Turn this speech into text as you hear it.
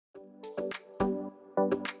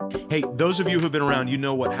Hey, those of you who've been around, you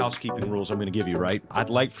know what housekeeping rules I'm going to give you, right? I'd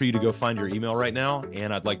like for you to go find your email right now,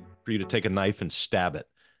 and I'd like for you to take a knife and stab it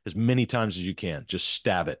as many times as you can. Just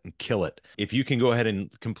stab it and kill it. If you can go ahead and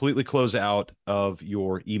completely close out of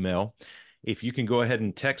your email, if you can go ahead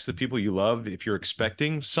and text the people you love, if you're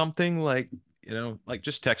expecting something like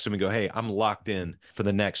just text them and go, hey, I'm locked in for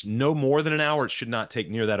the next no more than an hour. It should not take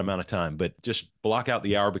near that amount of time, but just block out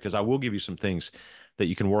the hour because I will give you some things that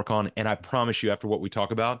you can work on. And I promise you, after what we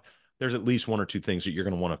talk about, there's at least one or two things that you're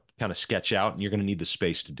going to want to kind of sketch out, and you're going to need the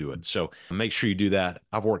space to do it. So make sure you do that.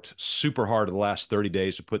 I've worked super hard the last 30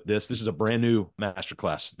 days to put this. This is a brand new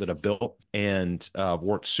masterclass that I've built, and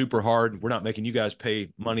worked super hard. We're not making you guys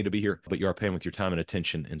pay money to be here, but you are paying with your time and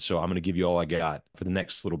attention. And so I'm going to give you all I got for the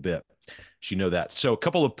next little bit. You know that. So a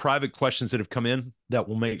couple of private questions that have come in that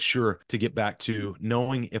we'll make sure to get back to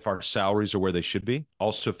knowing if our salaries are where they should be.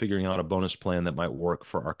 Also figuring out a bonus plan that might work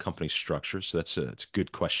for our company structure. So it's a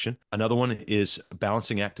good question. Another one is a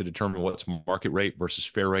balancing act to determine what's market rate versus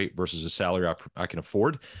fair rate versus a salary I can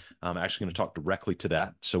afford. I'm actually going to talk directly to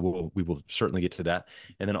that. So we will certainly get to that.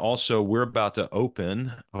 And then also we're about to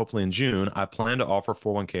open, hopefully in June, I plan to offer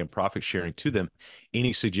 401k and profit sharing to them.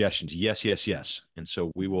 Any suggestions? Yes, yes, yes. And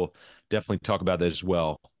so we will definitely talk about that as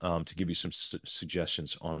well, to give you some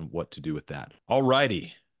suggestions on what to do with that. All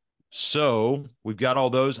righty. So we've got all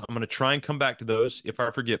those. I'm going to try and come back to those. If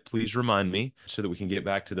I forget, please remind me so that we can get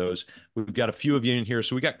back to those. We've got a few of you in here.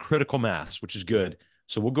 So we got critical mass, which is good.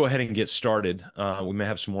 So we'll go ahead and get started. We may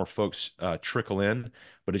have some more folks trickle in,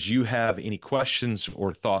 but as you have any questions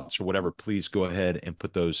or thoughts or whatever, please go ahead and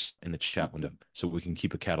put those in the chat window so we can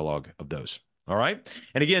keep a catalog of those. All right.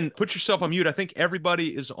 And again, put yourself on mute. I think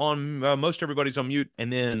everybody is on, most everybody's on mute.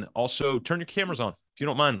 And then also turn your cameras on if you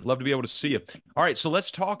don't mind. Love to be able to see you. All right. So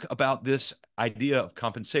let's talk about this idea of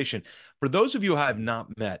compensation. For those of you I have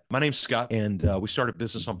not met, my name's Scott, and we started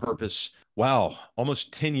Business on Purpose. Wow.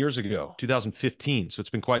 Almost 10 years ago, 2015. So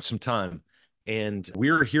it's been quite some time. And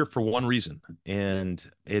we're here for one reason, and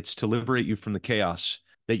it's to liberate you from the chaos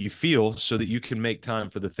that you feel so that you can make time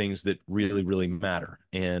for the things that really, really matter.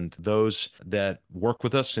 And those that work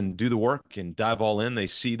with us and do the work and dive all in, they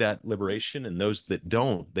see that liberation. And those that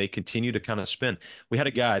don't, they continue to kind of spin. We had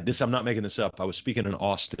a guy, I'm not making this up. I was speaking in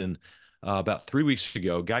Austin about 3 weeks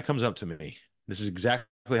ago. A guy comes up to me. This is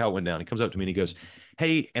exactly how it went down. He comes up to me and he goes,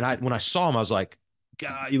 hey, and when I saw him, I was like,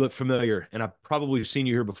 God, you look familiar. And I've probably seen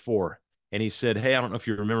you here before. And he said, hey, I don't know if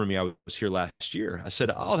you remember me. I was here last year. I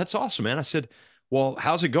said, oh, that's awesome, man. I said, well,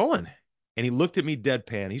 how's it going? And he looked at me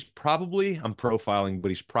deadpan. I'm profiling,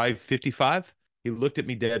 but he's probably 55. He looked at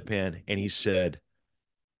me deadpan and he said,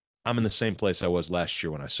 I'm in the same place I was last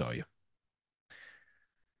year when I saw you.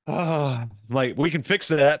 Like, we can fix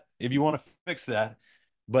that if you want to fix that.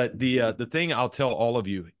 But the thing I'll tell all of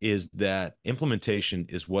you is that implementation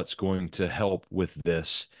is what's going to help with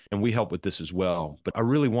this, and we help with this as well. But I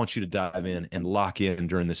really want you to dive in and lock in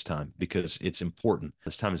during this time because it's important.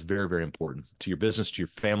 This time is very, very important to your business, to your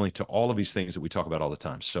family, to all of these things that we talk about all the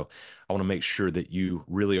time. So I want to make sure that you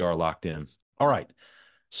really are locked in. All right.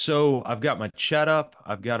 So I've got my chat up.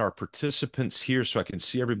 I've got our participants here so I can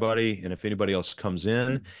see everybody. And if anybody else comes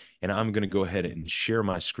in, and I'm going to go ahead and share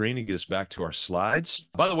my screen and get us back to our slides.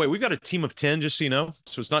 By the way, we've got a team of 10, just so you know.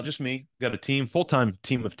 So it's not just me. We've got a team, full-time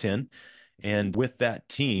team of 10. And with that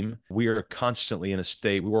team, we are constantly in a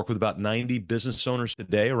state. We work with about 90 business owners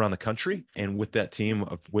today around the country. And with that team,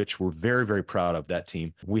 of which we're very, very proud of that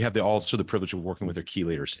team, we have also the privilege of working with our key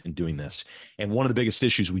leaders in doing this. And one of the biggest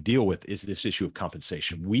issues we deal with is this issue of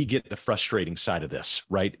compensation. We get the frustrating side of this,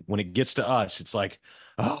 right? When it gets to us, it's like,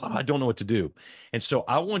 oh, I don't know what to do. And so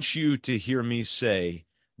I want you to hear me say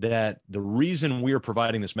that the reason we are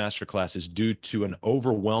providing this masterclass is due to an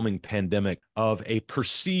overwhelming pandemic of a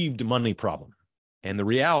perceived money problem. And the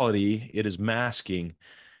reality, it is masking,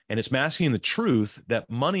 and it's masking the truth that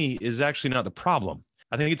money is actually not the problem.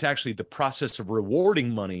 I think it's actually the process of rewarding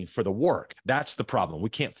money for the work. That's the problem. We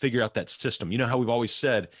can't figure out that system. You know how we've always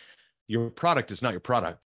said, your product is not your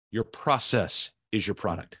product. Your process is your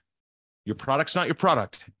product. Your product's not your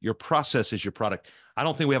product. Your process is your product. I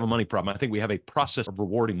don't think we have a money problem. I think we have a process of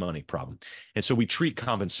rewarding money problem. And so we treat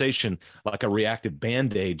compensation like a reactive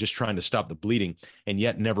Band-Aid, just trying to stop the bleeding and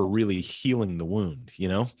yet never really healing the wound, you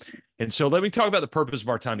know? And so let me talk about the purpose of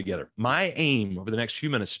our time together. My aim over the next few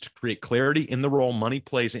minutes is to create clarity in the role money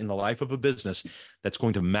plays in the life of a business that's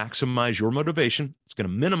going to maximize your motivation. It's going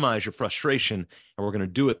to minimize your frustration. And we're going to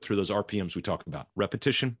do it through those RPMs we talk about: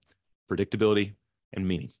 repetition, predictability, and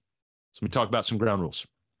meaning. So let me talk about some ground rules.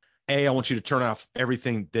 I want you to turn off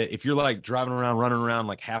everything that if you're like driving around, running around,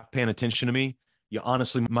 like half paying attention to me, you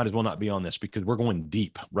honestly might as well not be on this because we're going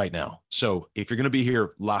deep right now. So if you're going to be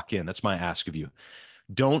here, lock in. That's my ask of you.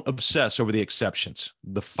 Don't obsess over the exceptions,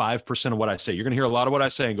 the 5% of what I say. You're going to hear a lot of what I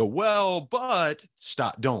say and go, well, but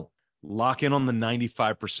stop. Don't. Lock in on the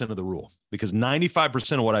 95% of the rule, because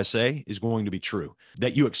 95% of what I say is going to be true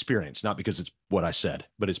that you experience, not because it's what I said,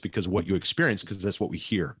 but it's because of what you experience, because that's what we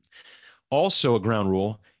hear. Also, a ground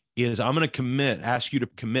rule is I'm going to ask you to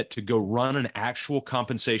commit to go run an actual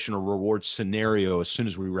compensation or reward scenario as soon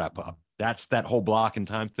as we wrap up. That's that whole block and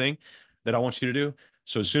time thing that I want you to do.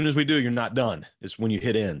 So as soon as we do, you're not done. It's when you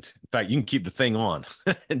hit end. In fact, you can keep the thing on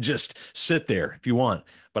and just sit there if you want.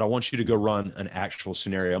 But I want you to go run an actual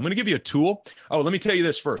scenario. I'm going to give you a tool. Oh, let me tell you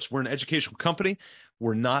this first. We're an educational company.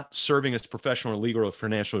 We're not serving as professional or legal or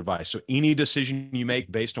financial advice. So any decision you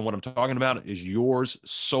make based on what I'm talking about is yours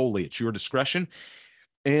solely. It's your discretion.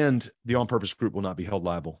 And the On Purpose Group will not be held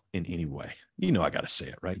liable in any way. You know I got to say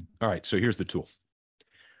it, right? All right, so here's the tool.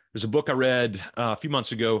 There's a book I read a few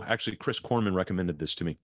months ago. Actually, Chris Corman recommended this to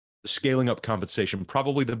me. Scaling Up Compensation,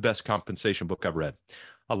 probably the best compensation book I've read.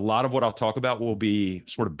 A lot of what I'll talk about will be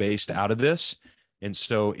sort of based out of this. And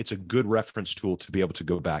so it's a good reference tool to be able to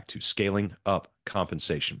go back to. Scaling Up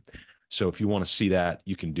Compensation. So if you want to see that,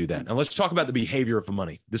 you can do that. Now let's talk about the behavior of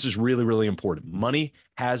money. This is really, really important. Money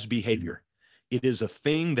has behavior. It is a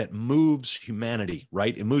thing that moves humanity,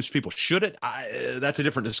 right? It moves people. Should it? That's a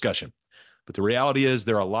different discussion. But the reality is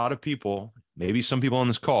there are a lot of people, maybe some people on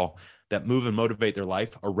this call, that move and motivate their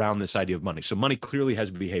life around this idea of money. So money clearly has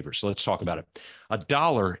behavior. So let's talk about it. A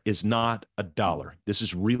dollar is not a dollar. This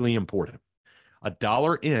is really important. A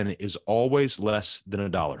dollar in is always less than a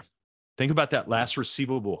dollar. Think about that last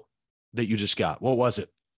receivable that you just got. What was it?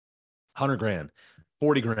 100 grand,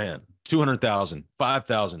 40 grand, 200,000,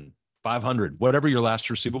 5,000, 500, whatever your last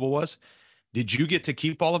receivable was. Did you get to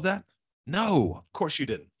keep all of that? No, of course you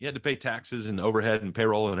didn't. You had to pay taxes and overhead and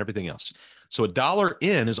payroll and everything else. So a dollar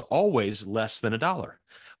in is always less than a dollar,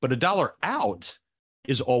 but a dollar out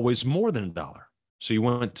is always more than a dollar. So you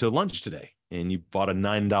went to lunch today and you bought a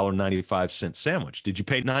 $9.95 sandwich. Did you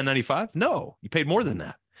pay $9.95? No, you paid more than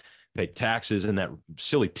that. You paid taxes and that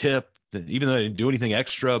silly tip, even though they didn't do anything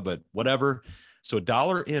extra, but whatever. So a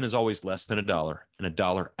dollar in is always less than a dollar, and a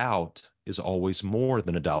dollar out is always more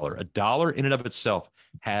than a dollar. A dollar in and of itself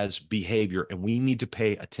has behavior, and we need to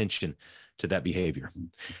pay attention to that behavior.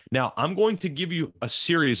 Now, I'm going to give you a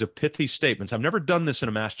series of pithy statements. I've never done this in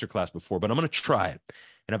a masterclass before, but I'm going to try it.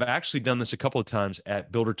 And I've actually done this a couple of times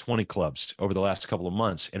at Builder 20 clubs over the last couple of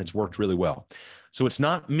months, and it's worked really well. So it's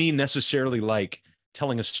not me necessarily like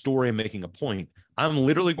telling a story and making a point. I'm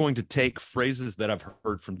literally going to take phrases that I've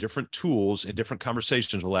heard from different tools and different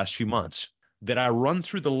conversations the last few months that I run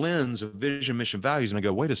through the lens of vision, mission, values, and I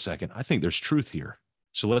go, wait a second, I think there's truth here.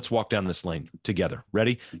 So let's walk down this lane together.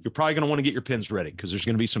 Ready? You're probably going to want to get your pens ready because there's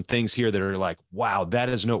going to be some things here that are like, wow, that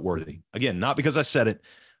is noteworthy. Again, not because I said it.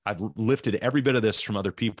 I've lifted every bit of this from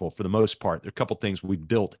other people for the most part. There are a couple of things we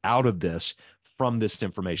built out of this from this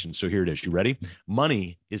information. So here it is. You ready?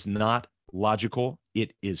 Money is not logical.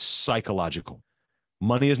 It is psychological.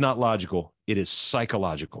 Money is not logical. It is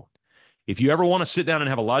psychological. If you ever want to sit down and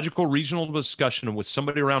have a logical, reasonable discussion with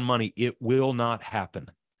somebody around money, it will not happen.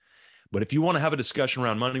 But if you want to have a discussion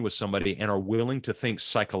around money with somebody and are willing to think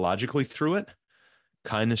psychologically through it,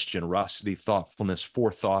 kindness, generosity, thoughtfulness,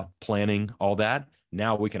 forethought, planning, all that,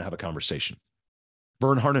 now we can have a conversation.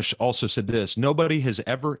 Vern Harnish also said this: nobody has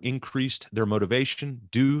ever increased their motivation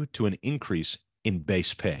due to an increase in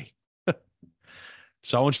base pay.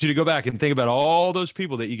 So I want you to go back and think about all those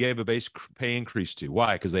people that you gave a base pay increase to.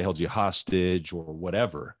 Why? Because they held you hostage or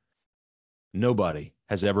whatever. Nobody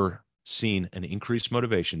has ever seen an increased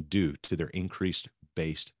motivation due to their increased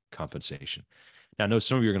base compensation. Now, I know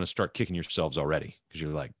some of you are going to start kicking yourselves already because you're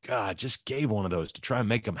like, God, I just gave one of those to try and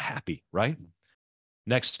make them happy, right?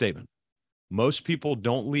 Next statement. Most people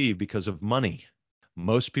don't leave because of money.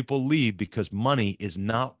 Most people leave because money is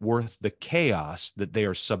not worth the chaos that they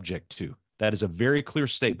are subject to. That is a very clear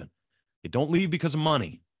statement. They don't leave because of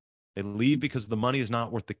money. They leave because the money is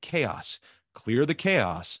not worth the chaos. Clear the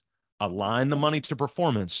chaos, align the money to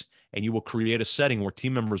performance, and you will create a setting where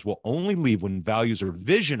team members will only leave when values or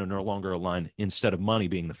vision are no longer aligned instead of money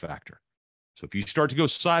being the factor. So if you start to go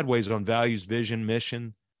sideways on values, vision,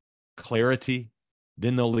 mission, clarity,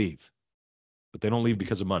 then they'll leave. But they don't leave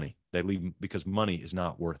because of money. They leave because money is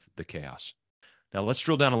not worth the chaos. Now let's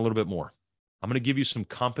drill down a little bit more. I'm going to give you some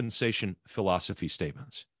compensation philosophy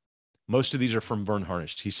statements. Most of these are from Vern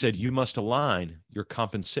Harnish. He said, you must align your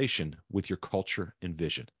compensation with your culture and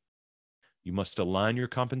vision. You must align your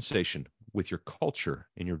compensation with your culture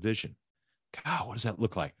and your vision. God, what does that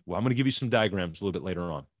look like? Well, I'm going to give you some diagrams a little bit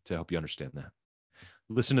later on to help you understand that.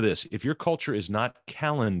 Listen to this. If your culture is not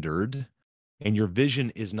calendared and your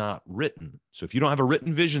vision is not written, so if you don't have a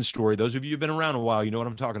written vision story, those of you who've been around a while, you know what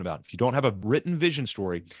I'm talking about. If you don't have a written vision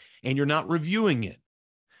story and you're not reviewing it,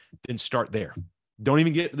 then start there. Don't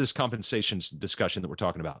even get to this compensation discussion that we're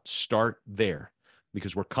talking about. Start there,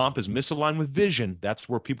 because where comp is misaligned with vision, that's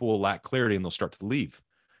where people will lack clarity and they'll start to leave.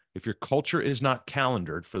 If your culture is not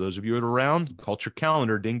calendared, for those of you that are around, culture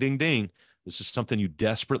calendar, ding, ding, ding. This is something you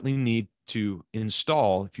desperately need to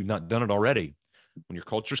install if you've not done it already. When your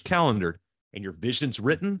culture's calendared and your vision's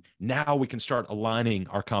written, now we can start aligning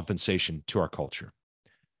our compensation to our culture.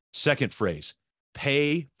 Second phrase,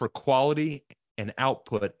 pay for quality and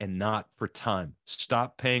output and not for time.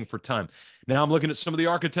 Stop paying for time. Now I'm looking at some of the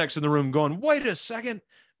architects in the room going, wait a second,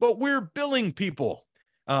 but we're billing people.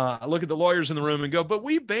 I look at the lawyers in the room and go, but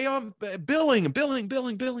we pay on billing,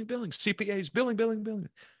 CPAs, billing.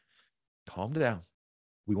 Calm down.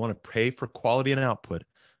 We want to pay for quality and output,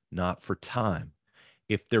 not for time.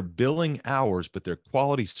 If they're billing hours, but their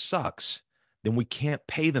quality sucks, then we can't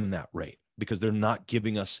pay them that rate because they're not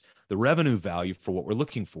giving us the revenue value for what we're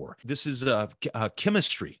looking for. This is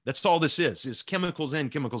chemistry. That's all this is chemicals in,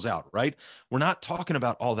 chemicals out, right? We're not talking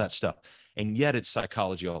about all that stuff. And yet it's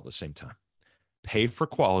psychology all at the same time. Pay for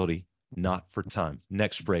quality, not for time.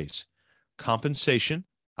 Next phrase, compensation.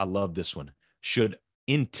 I love this one. Should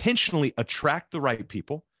intentionally attract the right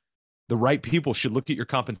people. The right people should look at your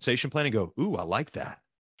compensation plan and go, ooh, I like that.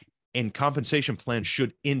 And compensation plan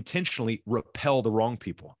should intentionally repel the wrong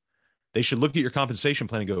people. They should look at your compensation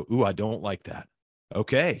plan and go, ooh, I don't like that.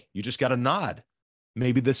 Okay, you just got to nod.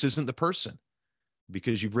 Maybe this isn't the person,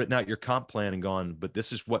 because you've written out your comp plan and gone, but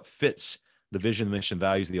this is what fits the vision, the mission,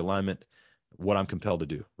 values, the alignment, what I'm compelled to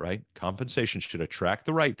do, right? Compensation should attract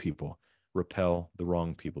the right people, repel the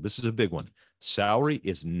wrong people. This is a big one. Salary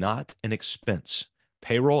is not an expense.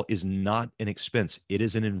 Payroll is not an expense. It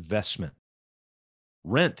is an investment.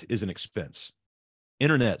 Rent is an expense.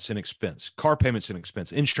 Internet's an expense. Car payment's an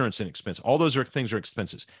expense. Insurance an expense. All those things are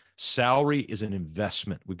expenses. Salary is an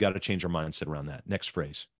investment. We've got to change our mindset around that. Next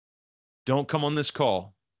phrase. Don't come on this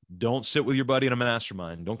call. Don't sit with your buddy in a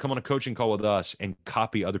mastermind. Don't come on a coaching call with us and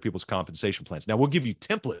copy other people's compensation plans. Now, we'll give you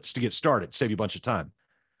templates to get started, save you a bunch of time.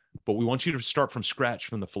 But we want you to start from scratch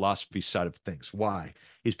from the philosophy side of things. Why?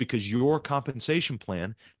 Is because your compensation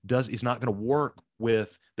plan is not going to work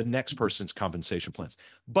with the next person's compensation plans.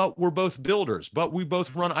 But we're both builders, but we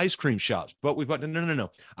both run ice cream shops. But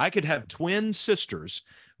no. I could have twin sisters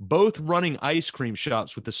both running ice cream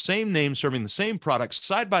shops with the same name, serving the same products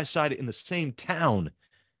side by side in the same town.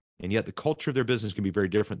 And yet the culture of their business can be very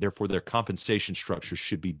different. Therefore, their compensation structure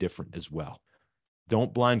should be different as well.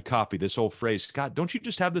 Don't blind copy this old phrase. Scott, don't you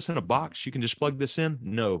just have this in a box? You can just plug this in?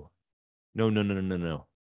 No.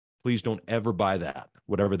 Please don't ever buy that,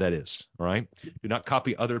 whatever that is. All right. Do not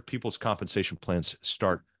copy other people's compensation plans.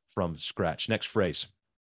 Start from scratch. Next phrase.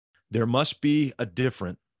 There must be a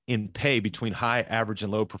difference in pay between high, average,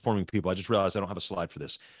 and low performing people. I just realized I don't have a slide for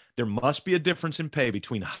this. There must be a difference in pay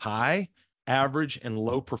between high, average, and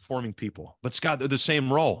low performing people. But Scott, they're the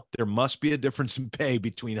same role. There must be a difference in pay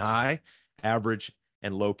between high, average,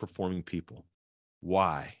 and low performing people.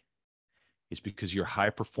 Why? It's because your high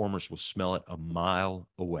performers will smell it a mile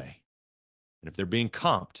away. And if they're being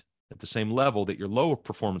comped at the same level that your lower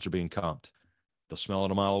performers are being comped, they'll smell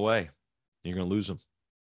it a mile away. And you're going to lose them.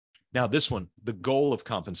 Now, this one, the goal of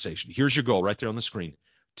compensation. Here's your goal right there on the screen.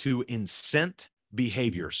 To incent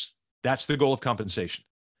behaviors. That's the goal of compensation.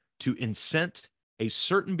 To incent a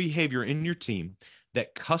certain behavior in your team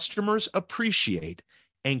that customers appreciate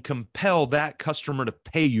and compel that customer to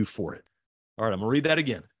pay you for it. All right, I'm going to read that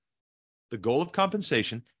again. The goal of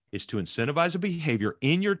compensation is to incentivize a behavior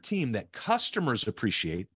in your team that customers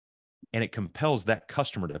appreciate, and it compels that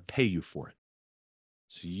customer to pay you for it.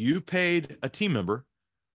 So you paid a team member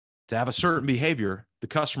to have a certain behavior, the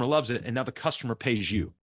customer loves it, and now the customer pays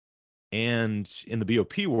you. And in the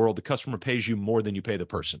BOP world, the customer pays you more than you pay the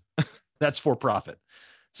person. That's for profit.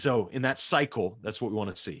 So in that cycle, that's what we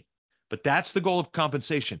want to see. But that's the goal of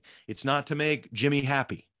compensation. It's not to make Jimmy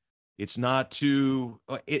happy. It's not to,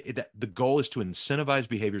 the goal is to incentivize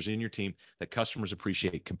behaviors in your team that customers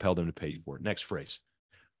appreciate, compel them to pay you for it. Next phrase.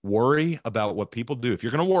 Worry about what people do. If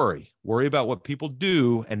you're going to worry about what people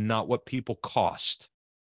do and not what people cost.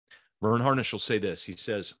 Vern Harnish will say this. He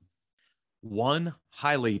says, one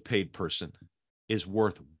highly paid person is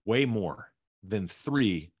worth way more than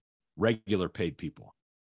 3 regular paid people.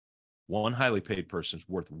 One highly paid person is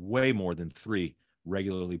worth way more than 3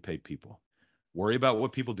 regularly paid people. Worry about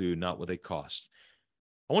what people do, not what they cost.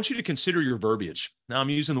 I want you to consider your verbiage. Now, I'm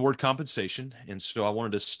using the word compensation, and so I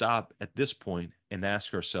wanted to stop at this point and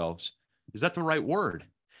ask ourselves, Is that the right word?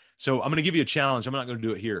 So I'm going to give you a challenge. I'm not going to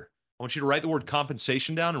do it here. I want you to write the word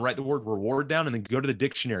compensation down and write the word reward down, and then go to the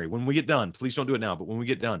dictionary. When we get done, please don't do it now, but when we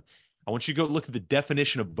get done, I want you to go look at the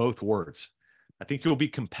definition of both words. I think you'll be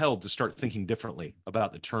compelled to start thinking differently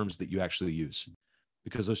about the terms that you actually use,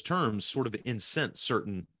 because those terms sort of incent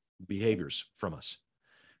certain behaviors from us.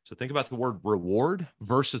 So think about the word reward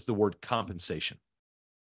versus the word compensation.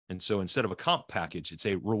 And so instead of a comp package, it's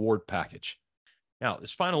a reward package. Now,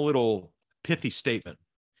 this final little pithy statement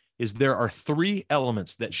is there are 3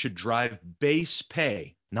 elements that should drive base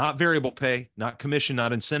pay, not variable pay, not commission,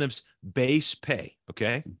 not incentives, base pay,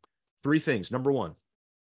 okay? 3 things. Number 1,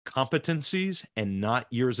 competencies and not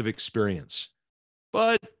years of experience.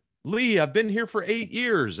 But Lee, I've been here for 8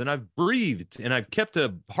 years and I've breathed and I've kept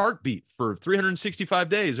a heartbeat for 365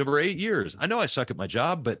 days over 8 years. I know I suck at my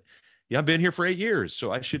job, but yeah, I've been here for 8 years.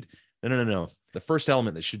 So I should, no. The first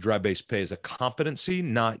element that should drive base pay is a competency,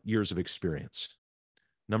 not years of experience.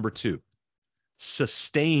 Number 2,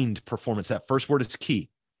 sustained performance. That first word is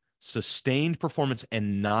key. Sustained performance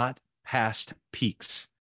and not past peaks.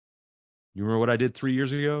 You remember what I did 3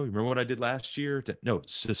 years ago? You remember what I did last year? No,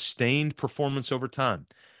 sustained performance over time.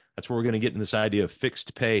 That's where we're going to get in this idea of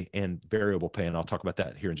fixed pay and variable pay, and I'll talk about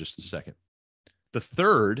that here in just a second. The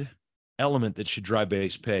third element that should drive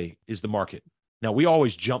base pay is the market. Now, we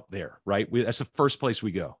always jump there, right? That's the first place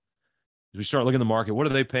we go. We start looking at the market. What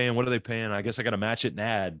are they paying? What are they paying? I guess I got to match it and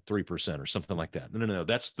add 3% or something like that. No.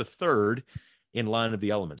 That's the third in line of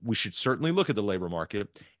the element. We should certainly look at the labor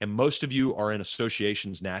market. And most of you are in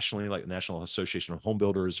associations nationally, like the National Association of Home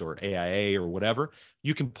Builders or AIA or whatever.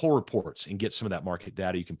 You can pull reports and get some of that market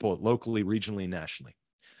data. You can pull it locally, regionally, and nationally.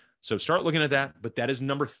 So start looking at that. But that is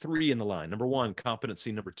number 3 in the line. Number 1,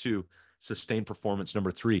 competency. Number 2, sustained performance.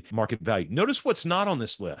 Number 3, market value. Notice what's not on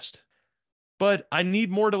this list. But I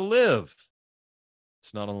need more to live.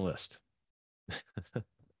 It's not on the list.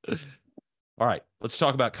 All right, let's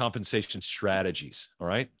talk about compensation strategies. All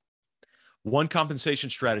right. One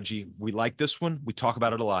compensation strategy, we like this one. We talk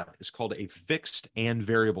about it a lot. It's called a fixed and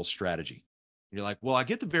variable strategy. And you're like, well, I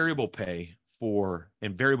get the variable pay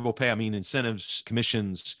and variable pay, I mean incentives,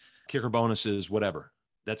 commissions, kicker bonuses, whatever.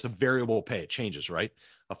 That's a variable pay. It changes, right?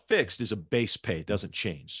 A fixed is a base pay. It doesn't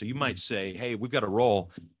change. So you might say, hey, we've got a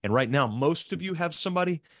role. And right now, most of you have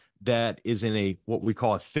somebody that is in what we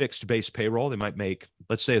call a fixed base payroll. They might make,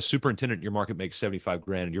 let's say a superintendent in your market makes 75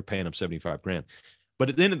 grand and you're paying them 75 grand. But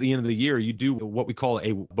at the end of the year, you do what we call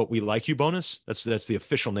a "but we like you" bonus. That's the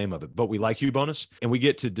official name of it. But we like you bonus. And we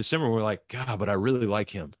get to December, and we're like, God, but I really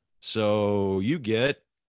like him. So you get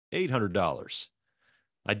 $800.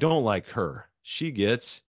 I don't like her. She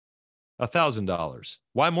gets $1,000.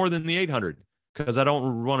 Why more than the 800? Because I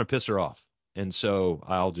don't want to piss her off. And so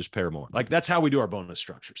I'll just pay her more. Like that's how we do our bonus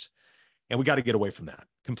structures. And we got to get away from that,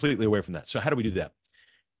 completely away from that. So how do we do that?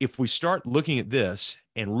 If we start looking at this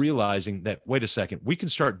and realizing that, wait a second, we can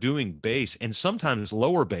start doing base and sometimes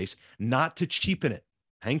lower base, not to cheapen it.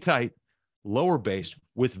 Hang tight, lower base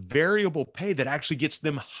with variable pay that actually gets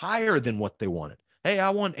them higher than what they wanted. Hey, I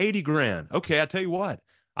want 80 grand. Okay, I tell you what,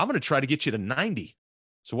 I'm going to try to get you to 90.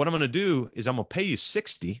 So what I'm going to do is I'm going to pay you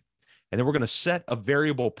 60. And then we're going to set a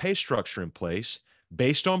variable pay structure in place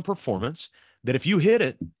based on performance that if you hit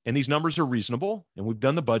it and these numbers are reasonable and we've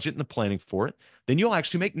done the budget and the planning for it, then you'll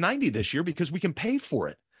actually make 90 this year because we can pay for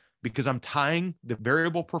it because I'm tying the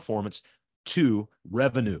variable performance to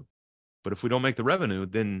revenue. But if we don't make the revenue,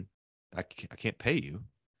 then I can't pay you.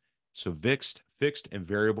 So fixed and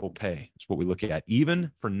variable pay is what we look at,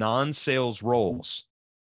 even for non-sales roles.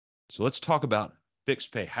 So let's talk about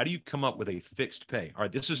fixed pay. How do you come up with a fixed pay? All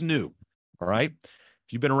right, this is new. All right.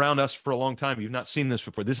 If you've been around us for a long time, you've not seen this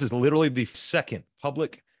before. This is literally the second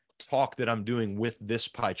public talk that I'm doing with this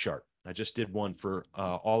pie chart. I just did one for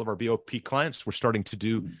all of our BOP clients. We're starting to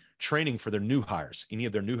do training for their new hires. Any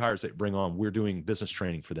of their new hires that bring on, we're doing business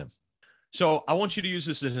training for them. So I want you to use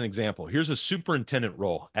this as an example. Here's a superintendent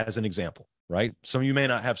role as an example, right? Some of you may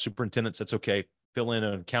not have superintendents. That's okay. Fill in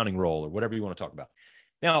an accounting role or whatever you want to talk about.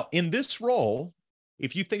 Now, in this role,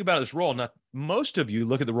 if you think about this role, not most of you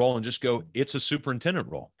look at the role and just go, it's a superintendent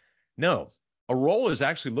role. No, a role is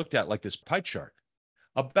actually looked at like this pie chart.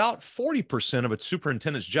 About 40% of a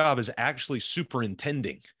superintendent's job is actually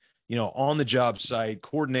superintending, on the job site,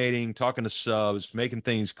 coordinating, talking to subs, making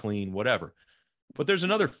things clean, whatever. But there's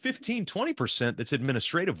another 15, 20% that's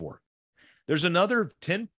administrative work. There's another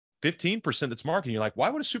 10, 15% that's marketing. You're like, why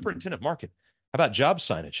would a superintendent market? How about job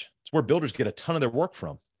signage? It's where builders get a ton of their work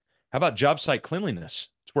from. How about job site cleanliness?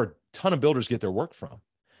 It's where a ton of builders get their work from.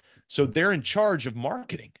 So they're in charge of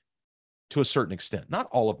marketing to a certain extent, not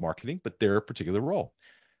all of marketing, but their particular role.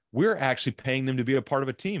 we're actually paying them to be a part of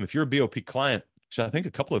a team. If you're a BOP client, which I think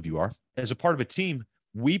a couple of you are, as a part of a team,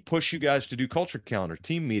 we push you guys to do culture calendar,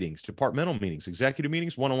 team meetings, departmental meetings, executive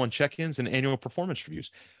meetings, one-on-one check-ins, and annual performance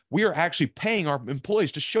reviews. We are actually paying our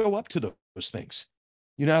employees to show up to those things.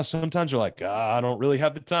 You know, sometimes you're like, I don't really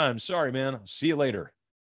have the time. Sorry, man. I'll see you later.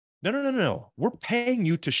 No. We're paying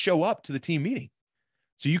you to show up to the team meeting.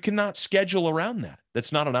 So you cannot schedule around that.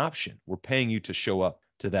 That's not an option. We're paying you to show up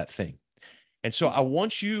to that thing. And so I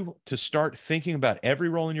want you to start thinking about every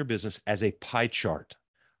role in your business as a pie chart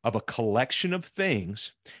of a collection of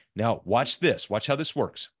things. Now, watch this. Watch how this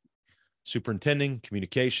works. Superintending,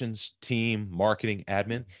 communications, team, marketing,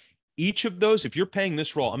 admin. Each of those, if you're paying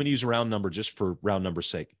this role, I'm going to use a round number just for round number's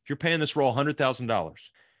sake. If you're paying this role $100,000,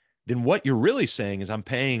 then what you're really saying is I'm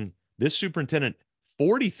paying this superintendent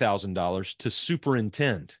 $40,000 to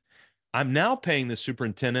superintend. I'm now paying the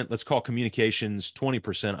superintendent, let's call communications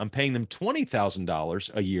 20%. I'm paying them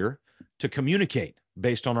 $20,000 a year to communicate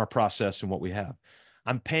based on our process and what we have.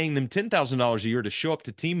 I'm paying them $10,000 a year to show up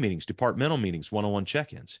to team meetings, departmental meetings, one-on-one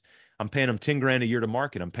check-ins. I'm paying them 10 grand a year to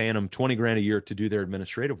market. I'm paying them 20 grand a year to do their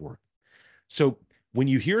administrative work. So when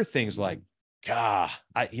you hear things like,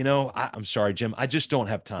 I'm sorry, Jim, I just don't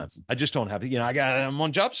have time. I just don't have it. I'm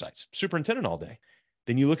on job sites, superintendent all day.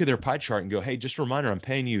 Then you look at their pie chart and go, hey, just a reminder, I'm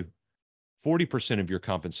paying you 40% of your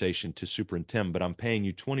compensation to superintend, but I'm paying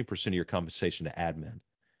you 20% of your compensation to admin.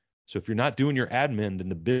 So if you're not doing your admin, then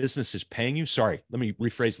the business is paying you. Sorry, let me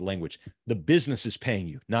rephrase the language. The business is paying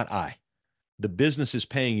you, not I. The business is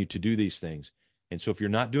paying you to do these things. And so if you're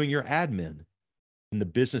not doing your admin, then the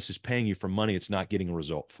business is paying you for money it's not getting a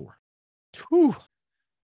result for. Whew.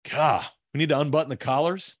 God, we need to unbutton the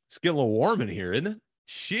collars. It's getting a little warm in here, isn't it?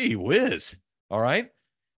 Gee whiz. All right.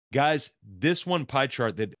 Guys, this one pie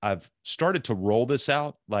chart that I've started to roll this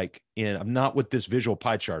out, I'm not with this visual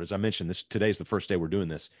pie chart. As I mentioned, today's the first day we're doing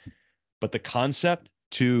this, but the concept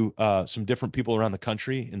to some different people around the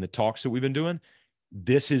country in the talks that we've been doing,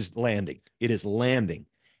 this is landing. It is landing.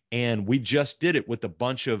 And we just did it with a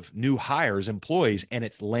bunch of new hires, employees, and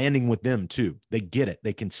it's landing with them too. They get it.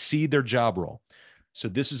 They can see their job role. So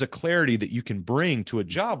this is a clarity that you can bring to a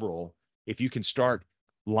job role if you can start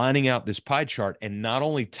lining out this pie chart and not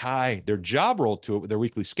only tie their job role to it with their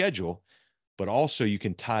weekly schedule, but also you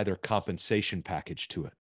can tie their compensation package to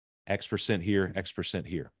it. X% here, X%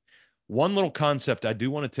 here. One little concept I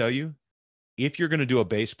do want to tell you, if you're going to do a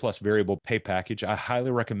base plus variable pay package, I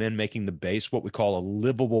highly recommend making the base what we call a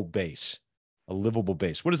livable base. A livable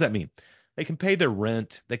base. What does that mean? They can pay their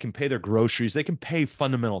rent, they can pay their groceries, they can pay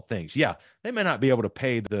fundamental things. Yeah, they may not be able to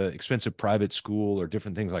pay the expensive private school or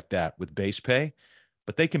different things like that with base pay,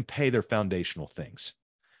 but they can pay their foundational things.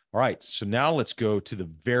 All right, so now let's go to the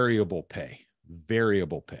variable pay.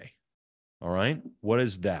 Variable pay. All right, what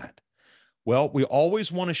is that? Well, we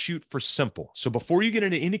always want to shoot for simple. So before you get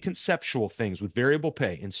into any conceptual things with variable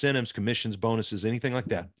pay, incentives, commissions, bonuses, anything like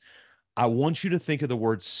that, I want you to think of the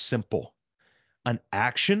word simple. An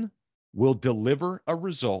action will deliver a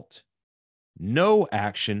result. No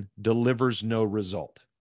action delivers no result.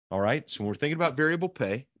 All right, so when we're thinking about variable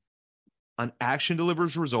pay, an action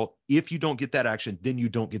delivers a result. If you don't get that action, then you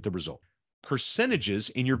don't get the result. Percentages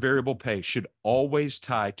in your variable pay should always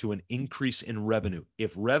tie to an increase in revenue.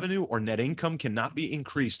 If revenue or net income cannot be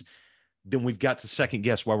increased, then we've got to second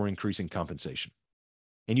guess why we're increasing compensation.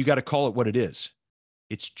 And you got to call it what it is.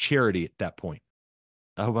 It's charity at that point.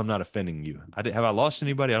 I hope I'm not offending you. Have I lost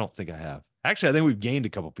anybody? I don't think I have. Actually, I think we've gained a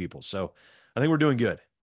couple people. So I think we're doing good.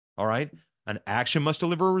 All right. An action must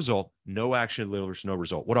deliver a result. No action delivers no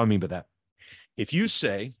result. What do I mean by that? If you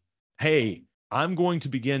say, hey, I'm going to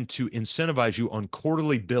begin to incentivize you on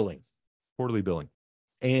quarterly billing.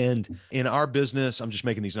 And in our business, I'm just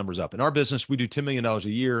making these numbers up. In our business, we do $10 million a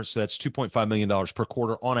year. So that's $2.5 million per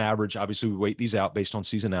quarter on average. Obviously, we weight these out based on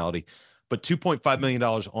seasonality, but $2.5 million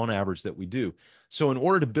on average that we do. So in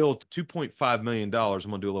order to build $2.5 million, I'm going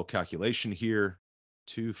to do a little calculation here.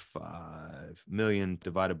 2.5 million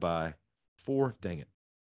divided by 4. Dang it.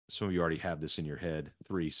 Some of you already have this in your head.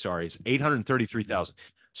 3, sorry. It's 833,000.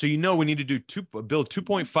 So we need to build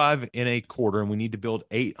 2.5 in a quarter, and we need to build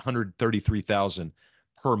 833,000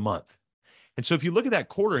 per month. And so if you look at that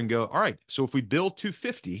quarter and go, all right, so if we build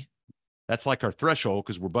 250, that's like our threshold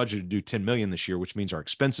because we're budgeted to do 10 million this year, which means our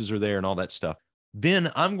expenses are there and all that stuff.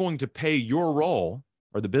 Then I'm going to pay your role,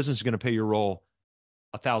 or the business is going to pay your role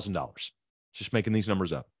 $1,000. Just making these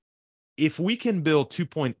numbers up. If we can build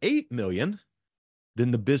 2.8 million,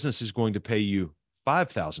 then the business is going to pay you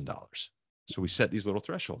 $5,000. So we set these little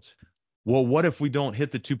thresholds. Well, what if we don't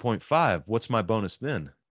hit the 2.5? What's my bonus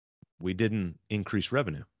then? We didn't increase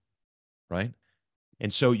revenue, right?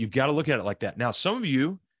 And so you've got to look at it like that. Now, some of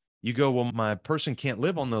you, You go, well, my person can't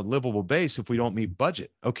live on the livable base if we don't meet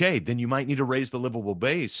budget. Okay, then you might need to raise the livable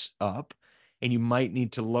base up, and you might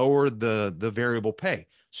need to lower the variable pay.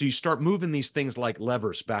 So you start moving these things like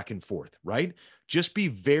levers back and forth, right? Just be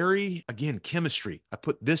very, again, chemistry. I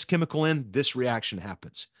put this chemical in, this reaction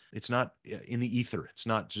happens. It's not in the ether. It's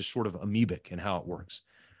not just sort of amoebic in how it works.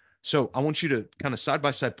 So I want you to kind of side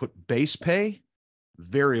by side put base pay,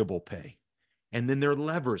 variable pay, and then there are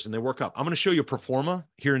levers and they work up. I'm going to show you a pro forma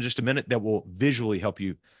here in just a minute that will visually help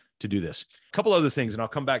you to do this. A couple other things, and I'll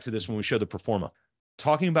come back to this when we show the pro forma.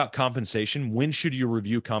 Talking about compensation, when should you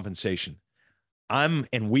review compensation?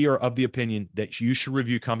 We are of the opinion that you should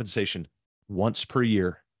review compensation once per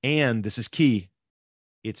year. And this is key.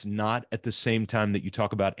 It's not at the same time that you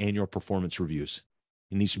talk about annual performance reviews.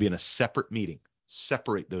 It needs to be in a separate meeting.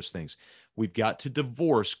 Separate those things. We've got to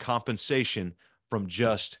divorce compensation from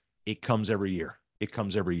just, it comes every year. It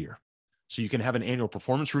comes every year. So you can have an annual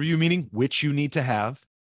performance review meeting, which you need to have.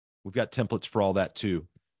 We've got templates for all that too.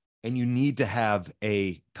 And you need to have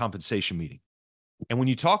a compensation meeting. And when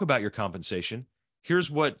you talk about your compensation,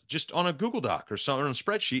 here's what, just on a Google Doc or on a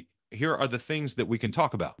spreadsheet, here are the things that we can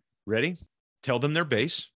talk about. Ready? Tell them their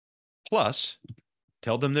base, plus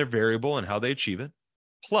tell them their variable and how they achieve it,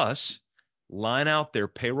 plus line out their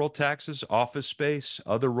payroll taxes, office space,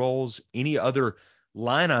 other roles, any other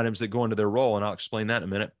line items that go into their role, and I'll explain that in a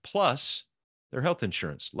minute, plus their health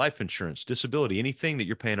insurance, life insurance, disability, anything that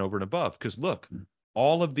you're paying over and above. Because look,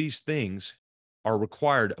 all of these things are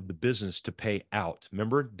required of the business to pay out.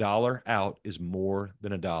 Remember, dollar out is more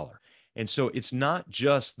than a dollar. And so it's not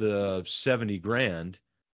just the 70 grand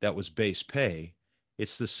that was base pay.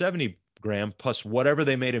 It's the 70 grand plus whatever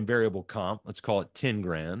they made in variable comp. Let's call it 10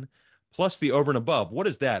 grand plus the over and above. What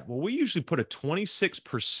is that? Well, we usually put a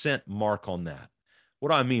 26% mark on that. What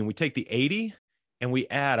do I mean? We take the 80 and we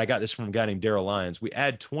add, I got this from a guy named Daryl Lyons. We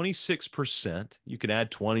add 26%. You can add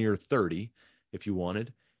 20 or 30 if you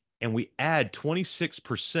wanted. And we add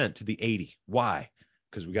 26% to the 80. Why?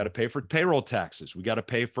 Because we got to pay for payroll taxes. We got to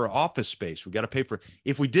pay for office space. We got to pay for,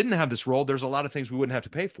 if we didn't have this role, there's a lot of things we wouldn't have to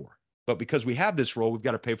pay for. But because we have this role, we've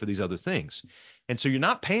got to pay for these other things. And so you're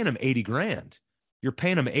not paying them 80 grand. You're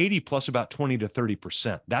paying them 80 plus about 20 to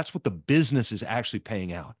 30%. That's what the business is actually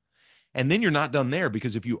paying out. And then you're not done there,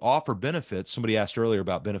 because if you offer benefits, somebody asked earlier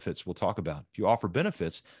about benefits, we'll talk about. If you offer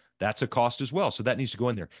benefits, that's a cost as well. So that needs to go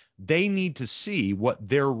in there. They need to see what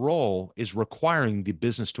their role is requiring the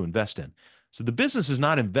business to invest in. So the business is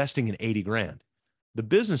not investing in 80 grand. The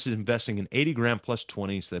business is investing in 80 grand plus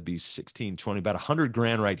 20. So that'd be 16, 20, about 100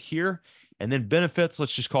 grand right here. And then benefits,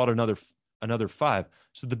 let's just call it another 5.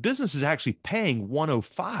 So the business is actually paying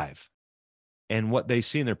 105. And what they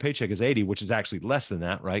see in their paycheck is 80, which is actually less than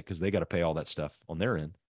that, right? Because they got to pay all that stuff on their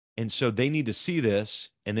end. And so they need to see this.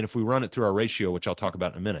 And then if we run it through our ratio, which I'll talk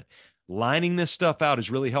about in a minute, lining this stuff out is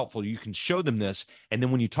really helpful. You can show them this. And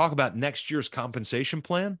then when you talk about next year's compensation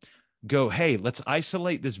plan, go, hey, let's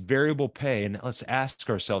isolate this variable pay and let's ask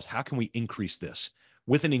ourselves, how can we increase this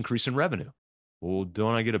with an increase in revenue? Well,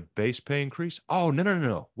 don't I get a base pay increase? Oh,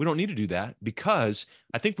 no. We don't need to do that, because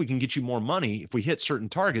I think we can get you more money if we hit certain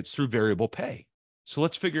targets through variable pay. So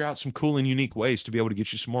let's figure out some cool and unique ways to be able to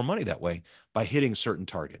get you some more money that way by hitting certain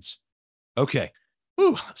targets. Okay.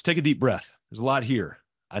 Let's take a deep breath. There's a lot here.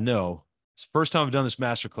 I know it's the first time I've done this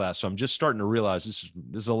masterclass, so I'm just starting to realize this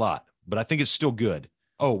is a lot, but I think it's still good.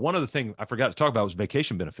 Oh, one other thing I forgot to talk about was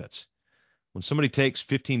vacation benefits. When somebody takes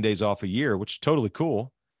 15 days off a year, which is totally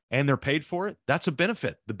cool, and they're paid for it, that's a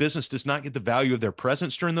benefit. The business does not get the value of their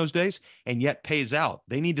presence during those days and yet pays out.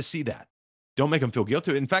 They need to see that. Don't make them feel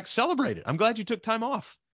guilty. In fact, celebrate it. I'm glad you took time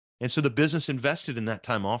off. And so the business invested in that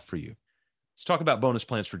time off for you. Let's talk about bonus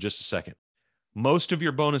plans for just a second. Most of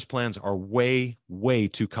your bonus plans are way, way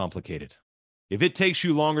too complicated. If it takes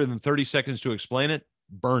you longer than 30 seconds to explain it,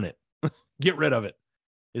 burn it. Get rid of it.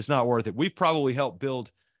 It's not worth it. We've probably helped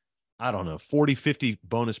build, 40, 50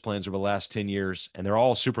 bonus plans over the last 10 years, and they're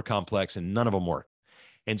all super complex and none of them work.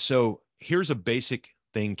 And so here's a basic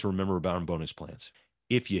thing to remember about bonus plans.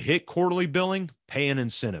 If you hit quarterly billing, pay an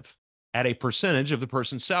incentive at a percentage of the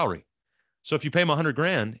person's salary. So if you pay them 100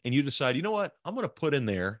 grand and you decide, you know what, I'm going to put in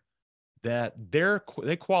there that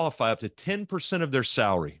they qualify up to 10% of their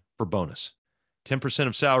salary for bonus. 10%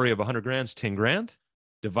 of salary of 100 grand is 10 grand.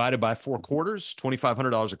 Divided by 4 quarters,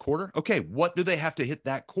 $2,500 a quarter. Okay, what do they have to hit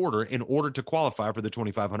that quarter in order to qualify for the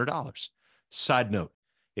 $2,500? Side note,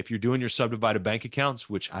 if you're doing your subdivided bank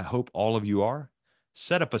accounts, which I hope all of you are,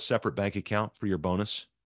 set up a separate bank account for your bonus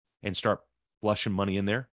and start flushing money in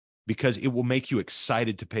there, because it will make you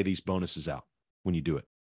excited to pay these bonuses out when you do it.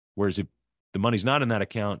 Whereas if the money's not in that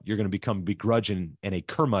account, you're going to become begrudging and a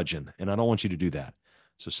curmudgeon, and I don't want you to do that.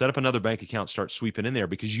 So set up another bank account, start sweeping in there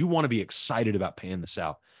because you want to be excited about paying this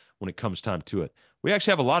out when it comes time to it. We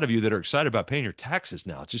actually have a lot of you that are excited about paying your taxes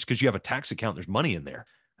now. It's just because you have a tax account, there's money in there.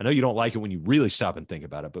 I know you don't like it when you really stop and think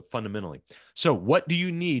about it, but fundamentally. So what do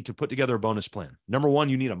you need to put together a bonus plan? Number one,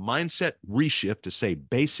 you need a mindset reshift to say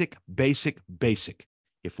basic, basic, basic.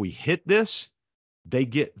 If we hit this, they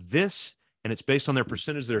get this, and it's based on their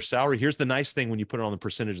percentage of their salary. Here's the nice thing when you put it on the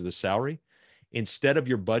percentage of the salary. Instead of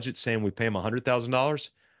your budget saying we pay them $100,000,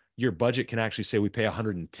 your budget can actually say we pay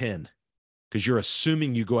 110 because you're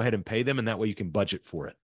assuming you go ahead and pay them, and that way you can budget for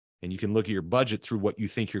it. And you can look at your budget through what you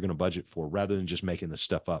think you're going to budget for rather than just making this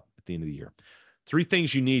stuff up at the end of the year. 3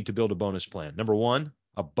 things you need to build a bonus plan. Number 1,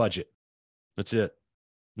 a budget. That's it.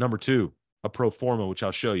 Number 2, a pro forma, which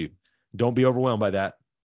I'll show you. Don't be overwhelmed by that.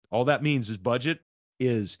 All that means is budget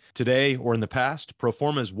is today or in the past. Pro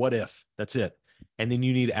forma is what if. That's it. And then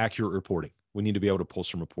you need accurate reporting. We need to be able to pull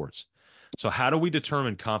some reports. So how do we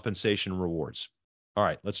determine compensation and rewards? All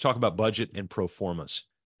right, let's talk about budget and pro formas.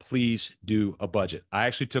 Please do a budget. I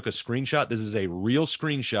actually took a screenshot. This is a real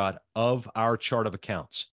screenshot of our chart of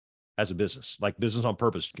accounts as a business, like business on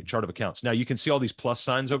purpose, chart of accounts. Now you can see all these plus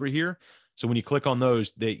signs over here. So when you click on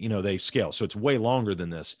those, they scale. So it's way longer than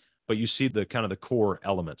this, but you see the kind of the core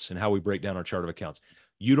elements and how we break down our chart of accounts.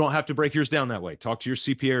 You don't have to break yours down that way. Talk to your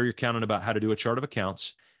CPA or your accountant about how to do a chart of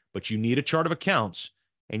accounts, but you need a chart of accounts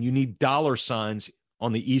and you need dollar signs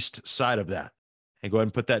on the east side of that. And go ahead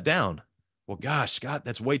and put that down. Well, gosh, Scott,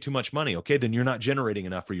 that's way too much money. Okay, then you're not generating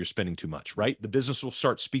enough or you're spending too much, right? The business will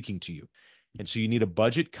start speaking to you. And so you need a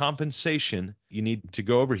budget compensation. You need to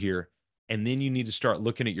go over here, and then you need to start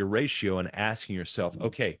looking at your ratio and asking yourself,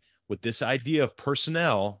 okay, with this idea of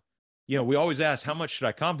personnel, we always ask, how much should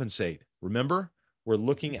I compensate? Remember, we're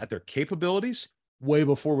looking at their capabilities way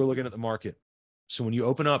before we're looking at the market. So when you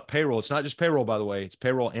open up payroll, it's not just payroll, by the way, it's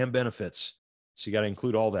payroll and benefits. So you got to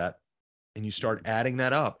include all that. And you start adding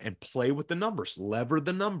that up and play with the numbers, lever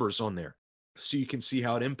the numbers on there so you can see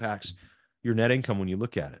how it impacts your net income when you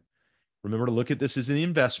look at it. Remember to look at this as an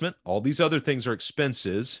investment. All these other things are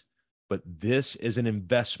expenses, but this is an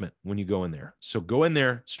investment when you go in there. So go in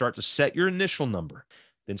there, start to set your initial number,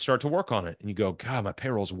 then start to work on it. And you go, God, my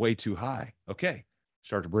payroll is way too high. Okay.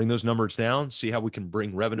 Start to bring those numbers down, see how we can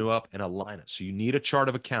bring revenue up and align it. So you need a chart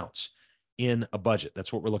of accounts in a budget.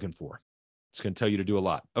 That's what we're looking for. It's going to tell you to do a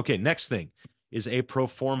lot. Okay, next thing is a pro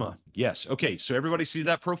forma. Yes. Okay, so everybody sees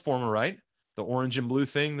that pro forma, right? The orange and blue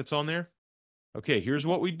thing that's on there. Okay, here's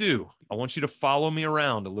what we do. I want you to follow me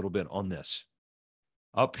around a little bit on this.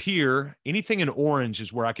 Up here, anything in orange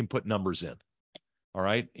is where I can put numbers in. All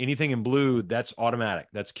right, anything in blue, that's automatic.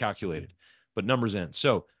 That's calculated. But numbers in.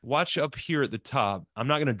 So watch up here at the top. I'm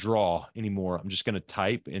not going to draw anymore. I'm just going to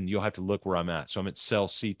type, and you'll have to look where I'm at. So I'm at cell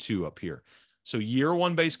C2 up here. So year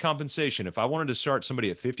 1 base compensation, if I wanted to start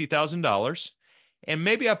somebody at $50,000 and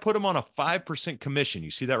maybe I put them on a 5% commission,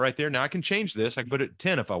 you see that right there? Now I can change this. I can put it at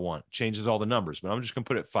 10 if I want. Changes all the numbers, but I'm just going to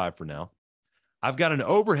put it at 5 for now. I've got an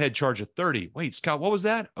overhead charge of 30. Wait, Scott, what was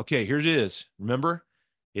that? Okay, here it is. Remember,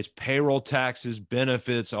 it's payroll taxes,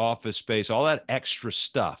 benefits, office space, all that extra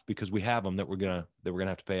stuff because we have them that we're going to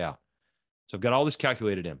have to pay out. So I've got all this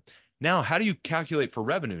calculated in. Now, how do you calculate for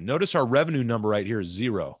revenue? Notice our revenue number right here is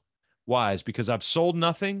 0. Why? Is because I've sold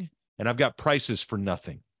nothing and I've got prices for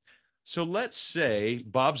nothing. So let's say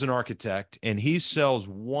Bob's an architect and he sells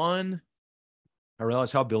one, I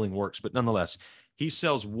realize how billing works, but nonetheless, he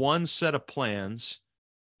sells one set of plans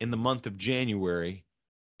in the month of January,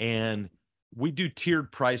 and we do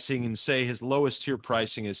tiered pricing and say his lowest tier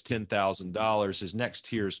pricing is $10,000. His next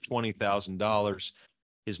tier is $20,000.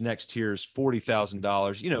 His next tier is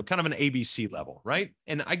 $40,000, kind of an ABC level, right?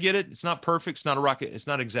 And I get it. It's not perfect. It's not a rocket. It's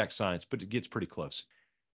not exact science, but it gets pretty close.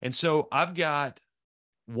 And so I've got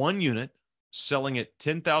one unit selling at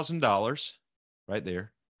 $10,000 right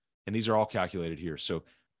there. And these are all calculated here. So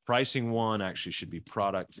pricing 1 actually should be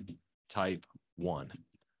product type 1.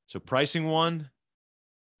 So pricing 1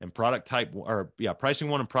 and product type, pricing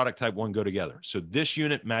 1 and product type 1 go together. So this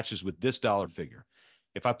unit matches with this dollar figure.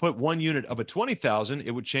 If I put one unit of a 20,000,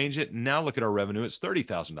 it would change it. And now look at our revenue. It's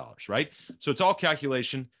 $30,000, right? So it's all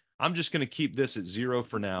calculation. I'm just going to keep this at 0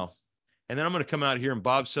 for now. And then I'm going to come out here and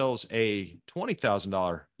Bob sells a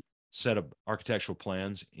 $20,000 set of architectural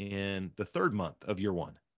plans in the 3rd month of year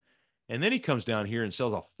 1. And then he comes down here and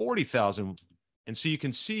sells a 40,000. And so you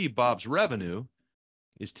can see Bob's revenue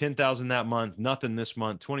is 10,000 that month, nothing this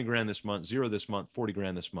month, 20 grand this month, 0 this month, 40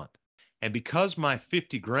 grand this month. And because my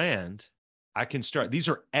 50 grand, I can start, these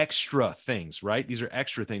are extra things, right? These are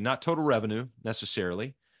extra things, not total revenue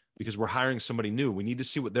necessarily, because we're hiring somebody new. We need to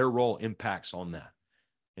see what their role impacts on that.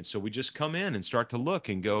 And so we just come in and start to look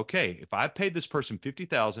and go, okay, if I paid this person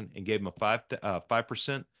 50,000 and gave them a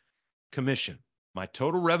 5% commission, my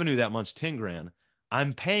total revenue that month's 10 grand.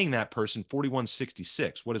 I'm paying that person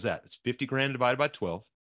 4166. What is that? It's 50 grand divided by 12.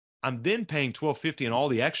 I'm then paying 1250 and all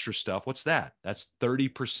the extra stuff. What's that? That's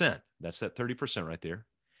 30%. That's that 30% right there.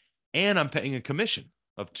 And I'm paying a commission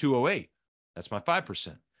of 208. That's my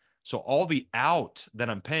 5%. So all the out that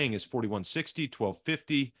I'm paying is 4160,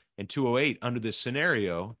 1250, and 208 under this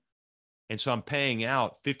scenario. And so I'm paying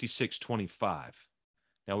out 5625.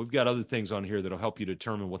 Now we've got other things on here that'll help you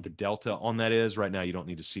determine what the delta on that is. Right now, you don't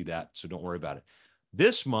need to see that, so don't worry about it.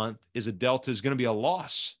 This month is a delta is going to be a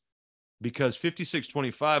loss because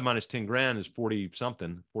 5625 minus 10 grand is 40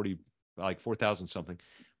 something, 40, like 4,000 something.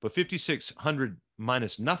 But 5,600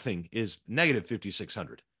 minus nothing is negative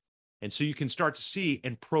 5,600. And so you can start to see,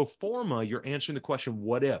 and pro forma, you're answering the question,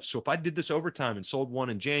 what if? So if I did this overtime and sold one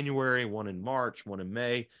in January, one in March, one in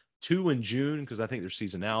May, 2 in June, because I think there's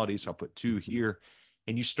seasonality, so I'll put 2 here,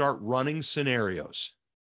 and you start running scenarios.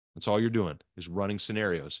 That's all you're doing is running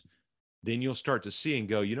scenarios. Then you'll start to see and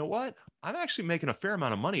go, you know what? I'm actually making a fair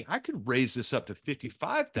amount of money. I could raise this up to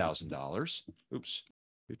 $55,000. Oops,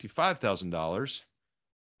 $55,000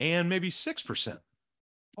 and maybe 6%.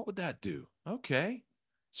 What would that do? Okay.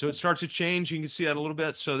 So it starts to change. You can see that a little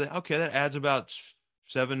bit. So that, okay, that adds about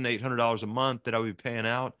 $700, $800 a month that I would be paying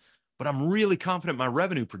out. But I'm really confident in my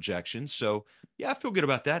revenue projections. So yeah, I feel good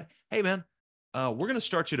about that. Hey man, we're going to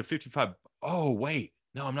start you to 55. Oh, wait,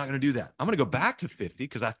 no, I'm not going to do that. I'm going to go back to 50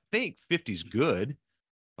 because I think 50 is good,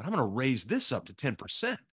 but I'm going to raise this up to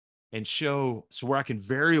 10% and show so where I can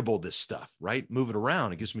variable this stuff, right? Move it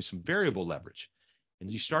around. It gives me some variable leverage. And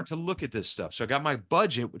you start to look at this stuff. So I got my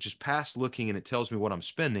budget, which is past looking, and it tells me what I'm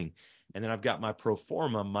spending. And then I've got my pro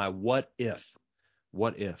forma, my what if.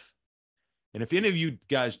 And if any of you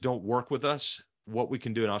guys don't work with us, what we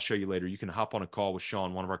can do, and I'll show you later, you can hop on a call with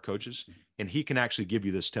Sean, one of our coaches, and he can actually give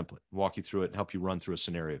you this template, walk you through it, and help you run through a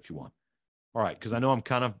scenario if you want. All right, because I know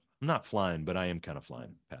I'm not flying, but I am kind of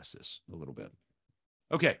flying past this a little bit.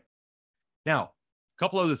 Okay, now, a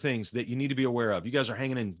couple other things that you need to be aware of. You guys are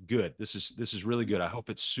hanging in good. This is really good. I hope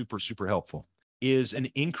it's super, super helpful. Is an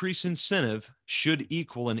increase incentive should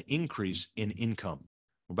equal an increase in income.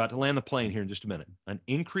 We're about to land the plane here in just a minute. An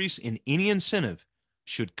increase in any incentive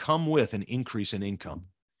should come with an increase in income.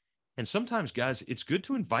 And sometimes, guys, it's good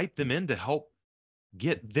to invite them in to help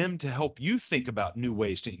get them to help you think about new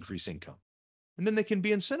ways to increase income. And then they can be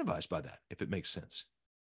incentivized by that if it makes sense.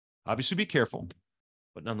 Obviously, be careful,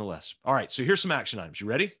 but nonetheless. All right, so here's some action items. You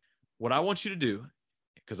ready? What I want you to do,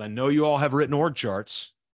 because I know you all have written org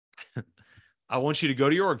charts, I want you to go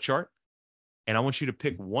to your org chart, and I want you to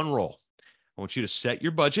pick one role. I want you to set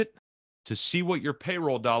your budget to see what your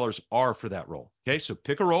payroll dollars are for that role. Okay, so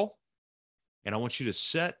pick a role, and I want you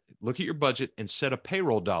to look at your budget and set a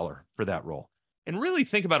payroll dollar for that role. And really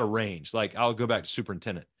think about a range. Like I'll go back to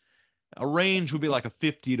superintendent. A range would be like a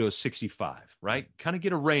 50 to a 65, right? Kind of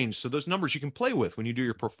get a range. So those numbers you can play with when you do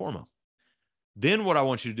your pro forma. Then what I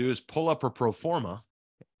want you to do is pull up a pro forma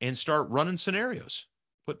and start running scenarios.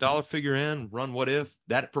 Put dollar figure in, run what if.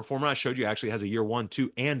 That pro forma I showed you actually has a year 1,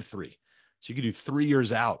 2, and 3. So you can do 3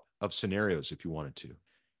 years out of scenarios if you wanted to.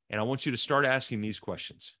 And I want you to start asking these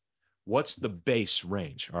questions. What's the base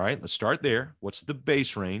range? All right, let's start there. What's the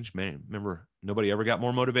base range? Man, remember, nobody ever got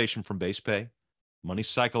more motivation from base pay. Money's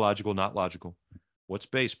psychological, not logical. What's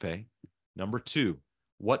base pay? Number 2,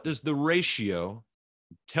 what does the ratio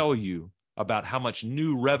tell you about how much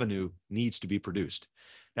new revenue needs to be produced?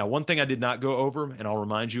 Now, one thing I did not go over, and I'll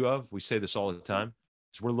remind you of, we say this all the time,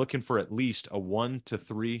 is we're looking for at least a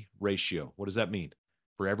 1-to-3 ratio. What does that mean?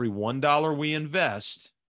 For every $1 we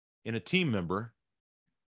invest in a team member,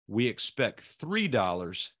 we expect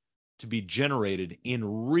 $3 to be generated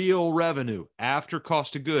in real revenue after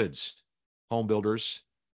cost of goods. Home builders,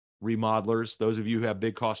 remodelers, those of you who have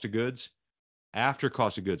big cost of goods, after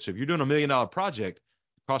cost of goods. So if you're doing $1 million project,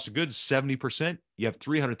 cost of goods 70%, you have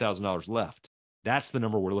 $300,000 left. That's the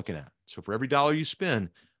number we're looking at. So for every dollar you spend,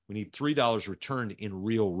 we need $3 returned in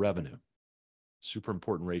real revenue. Super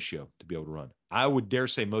important ratio to be able to run. I would dare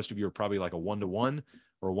say most of you are probably like a 1-to-1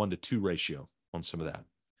 or a 1-to-2 ratio on some of that.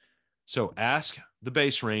 So ask the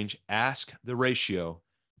base range, ask the ratio,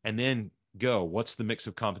 and then go, what's the mix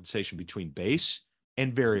of compensation between base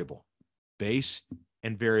and variable? Base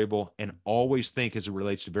and variable, and always think as it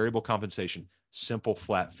relates to variable compensation, simple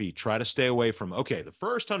flat fee. Try to stay away from, okay, the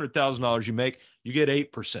first $100,000 you make, you get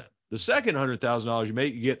 8%. The second $100,000 you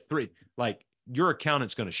make, you get 3%. Like your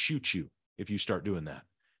accountant's going to shoot you if you start doing that.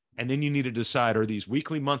 And then you need to decide, are these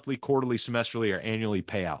weekly, monthly, quarterly, semesterly, or annually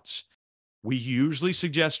payouts? We usually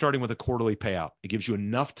suggest starting with a quarterly payout. It gives you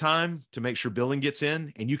enough time to make sure billing gets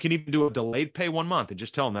in, and you can even do a delayed pay 1 month and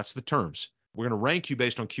just tell them that's the terms. We're going to rank you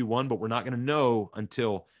based on Q1, but we're not going to know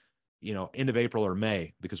until, end of April or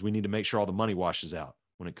May, because we need to make sure all the money washes out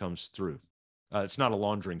when it comes through. It's not a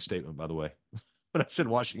laundering statement, by the way. When I said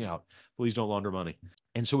washing out, please don't launder money.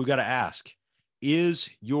 And so we've got to ask, is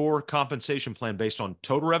your compensation plan based on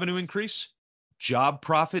total revenue increase, job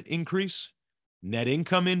profit increase, net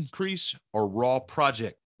income increase, or raw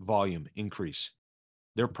project volume increase?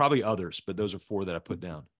 There are probably others, but those are 4 that I put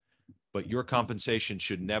down. But your compensation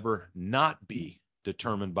should never not be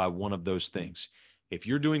determined by one of those things. If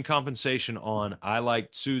you're doing compensation on I like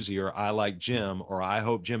Susie, or I like Jim, or I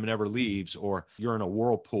hope Jim never leaves, or you're in a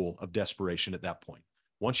whirlpool of desperation at that point.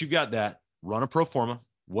 Once you've got that, run a pro forma,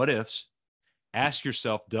 what ifs, ask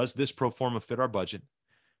yourself, does this pro forma fit our budget?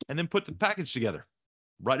 And then put the package together,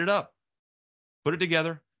 write it up, put it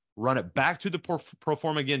together, run it back to the pro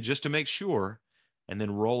forma again just to make sure, and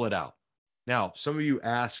then roll it out. Now, some of you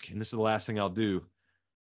ask, and this is the last thing I'll do,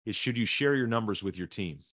 is should you share your numbers with your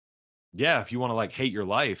team? Yeah, if you want to hate your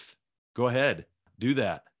life, go ahead, do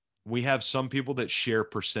that. We have some people that share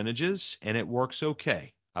percentages and it works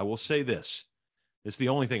okay. I will say this. It's the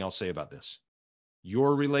only thing I'll say about this.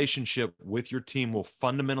 Your relationship with your team will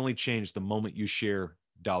fundamentally change the moment you share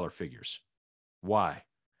dollar figures. Why?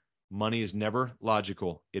 Money is never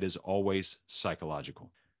logical. It is always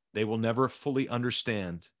psychological. They will never fully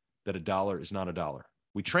understand that a dollar is not a dollar.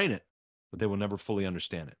 We train it, but they will never fully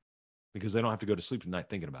understand it because they don't have to go to sleep at night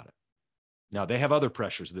thinking about it. Now, they have other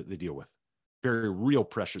pressures that they deal with, very real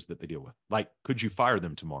pressures that they deal with. Like, could you fire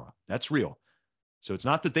them tomorrow? That's real. So it's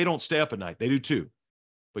not that they don't stay up at night. They do too,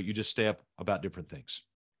 but you just stay up about different things.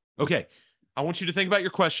 Okay, I want you to think about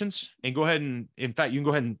your questions and go ahead and, in fact, you can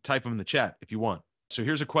go ahead and type them in the chat if you want. So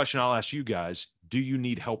here's a question I'll ask you guys. Do you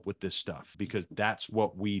need help with this stuff? Because that's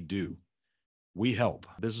what we do. We help.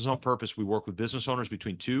 Business on Purpose, we work with business owners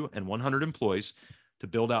between 2 and 100 employees to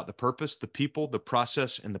build out the purpose, the people, the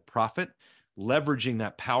process, and the profit, leveraging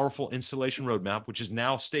that powerful installation roadmap, which is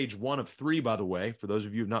now stage 1 of 3, by the way. For those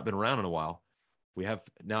of you who have not been around in a while, we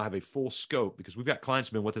now have a full scope because we've got clients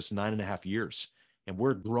who've been with us 9.5 years, and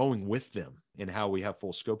we're growing with them in how we have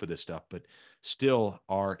full scope of this stuff. But still,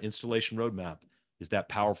 our installation roadmap is that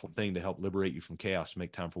powerful thing to help liberate you from chaos to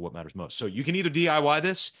make time for what matters most. So you can either DIY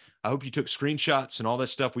this. I hope you took screenshots and all that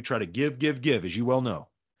stuff. We try to give, as you well know,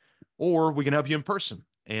 or we can help you in person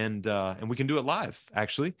and we can do it live,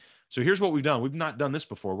 actually. So here's what we've done. We've not done this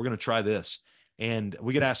before. We're going to try this. And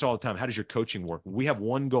we get asked all the time, how does your coaching work? We have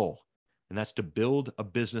one goal, and that's to build a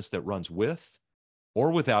business that runs with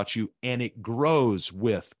or without you, and it grows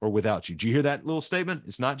with or without you. Do you hear that little statement?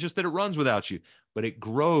 It's not just that it runs without you, but it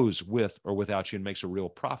grows with or without you and makes a real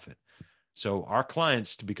profit. So our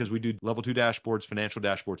clients, because we do level 2 dashboards, financial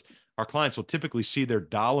dashboards, our clients will typically see their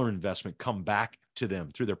dollar investment come back to them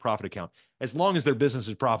through their profit account, as long as their business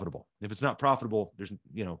is profitable. If it's not profitable,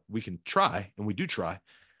 we can try, and we do try.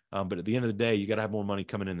 But at the end of the day, you got to have more money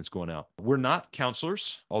coming in that's going out. We're not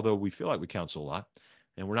counselors, although we feel like we counsel a lot.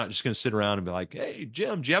 And we're not just going to sit around and be like, hey,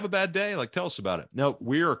 Jim, do you have a bad day? Tell us about it. No,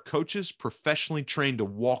 we are coaches professionally trained to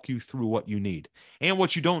walk you through what you need and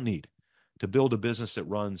what you don't need to build a business that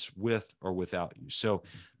runs with or without you. So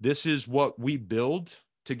this is what we build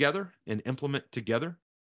together and implement together.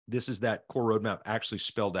 This is that core roadmap actually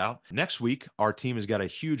spelled out. Next week, our team has got a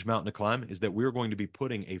huge mountain to climb, is that we're going to be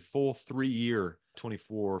putting a full 3-year,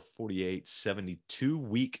 24, 48,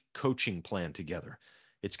 72-week coaching plan together.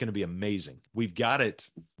 It's going to be amazing. We've got it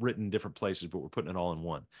written in different places, but we're putting it all in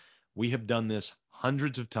one. We have done this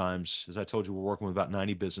hundreds of times. As I told you, we're working with about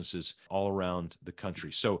 90 businesses all around the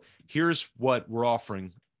country. So here's what we're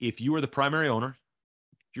offering. If you are the primary owner,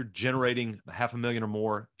 if you're generating $500,000 or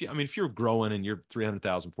more, if you're growing and you're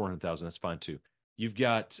 300,000, 400,000, that's fine too. You've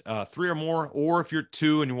got 3 or more, or if you're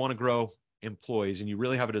 2 and you want to grow employees and you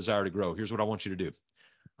really have a desire to grow, here's what I want you to do.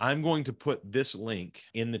 I'm going to put this link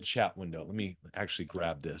in the chat window. Let me actually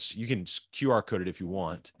grab this. You can QR code it if you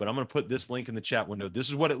want, but I'm going to put this link in the chat window. This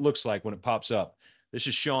is what it looks like when it pops up. This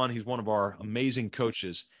is Sean. He's one of our amazing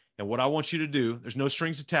coaches. And what I want you to do, there's no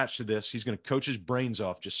strings attached to this. He's going to coach his brains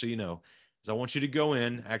off, just so you know, is I want you to go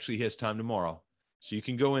in. Actually, he has time tomorrow. So you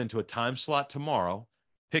can go into a time slot tomorrow,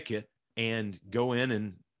 pick it, and go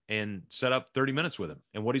in and set up 30 minutes with him.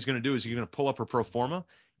 And what he's going to do is he's going to pull up a pro forma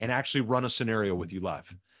and actually run a scenario with you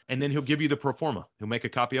live. And then he'll give you the pro forma. He'll make a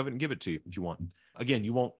copy of it and give it to you if you want. Again,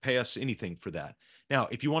 you won't pay us anything for that. Now,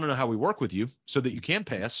 if you want to know how we work with you so that you can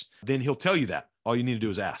pay us, then he'll tell you that. All you need to do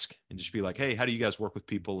is ask and just be like, hey, how do you guys work with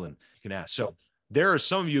people? And you can ask. So There are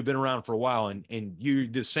some of you who have been around for a while, and you're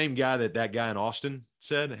the same guy that guy in Austin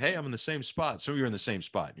said, hey, I'm in the same spot. Some of you are in the same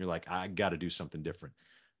spot. And you're like, I got to do something different.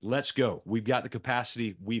 Let's go. We've got the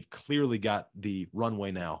capacity. We've clearly got the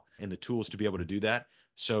runway now and the tools to be able to do that.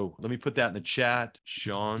 So let me put that in the chat.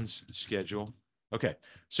 Sean's schedule. Okay.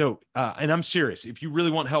 So, and I'm serious. If you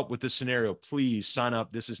really want help with this scenario, please sign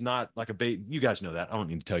up. This is not like a bait. You guys know that. I don't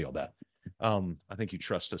need to tell you all that. I think you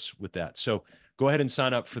trust us with that. So go ahead and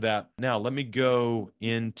sign up for that. Now, let me go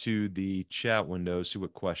into the chat window, see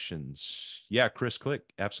what questions. Yeah, Chris,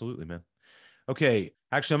 click. Absolutely, man. Okay.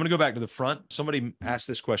 Actually, I'm going to go back to the front. Somebody asked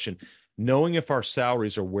this question. Knowing if our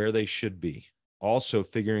salaries are where they should be. Also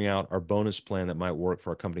figuring out our bonus plan that might work for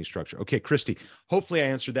our company structure. Okay, Christy, hopefully I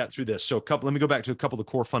answered that through this. So let me go back to a couple of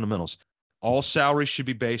the core fundamentals. All salaries should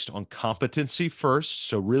be based on competency first.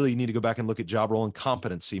 So really you need to go back and look at job role and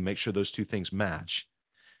competency, make sure those two things match.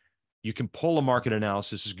 You can pull a market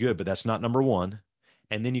analysis is good, but that's not number one.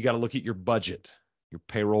 And then you got to look at your budget, your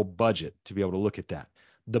payroll budget to be able to look at that.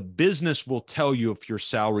 The business will tell you if your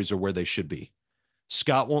salaries are where they should be.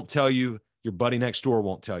 Scott won't tell you. Your buddy next door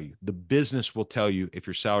won't tell you. The business will tell you if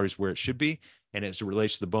your salary is where it should be. And as it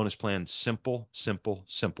relates to the bonus plan, simple, simple,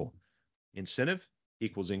 simple. Incentive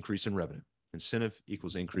equals increase in revenue. Incentive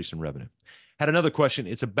equals increase in revenue. Had another question.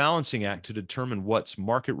 It's a balancing act to determine what's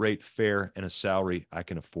market rate, fair, and a salary I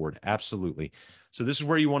can afford. Absolutely. So this is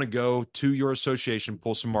where you want to go to your association,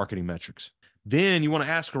 pull some marketing metrics. Then you want to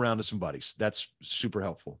ask around to some buddies. That's super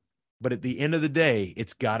helpful. But at the end of the day,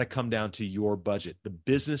 it's got to come down to your budget. The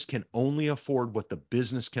business can only afford what the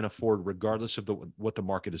business can afford, regardless of what the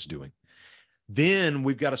market is doing. Then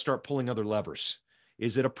we've got to start pulling other levers.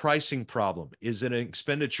 Is it a pricing problem? Is it an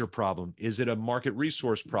expenditure problem? Is it a market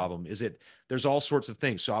resource problem? There's all sorts of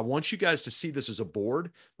things. So I want you guys to see this as a board.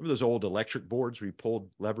 Remember those old electric boards where you pulled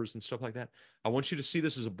levers and stuff like that? I want you to see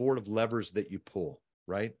this as a board of levers that you pull,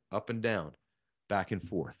 right? Up and down, back and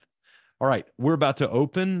forth. All right, we're about to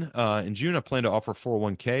open in June. I plan to offer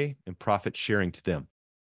 401k and profit sharing to them.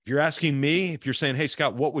 If you're asking me, if you're saying, hey,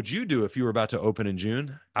 Scott, what would you do if you were about to open in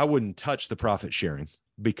June? I wouldn't touch the profit sharing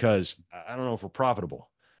because I don't know if we're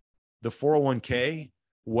profitable. The 401k,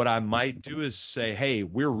 what I might do is say, hey,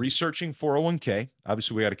 we're researching 401k.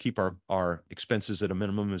 Obviously, we got to keep our expenses at a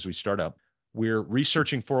minimum as we start up. We're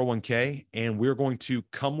researching 401k, and we're going to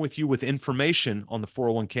come with you with information on the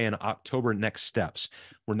 401k in October next steps.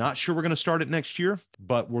 We're not sure we're going to start it next year,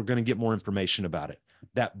 but we're going to get more information about it.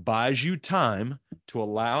 That buys you time to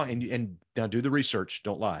allow, and now do the research,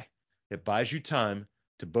 don't lie. It buys you time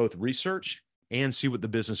to both research and see what the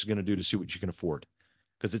business is going to do to see what you can afford.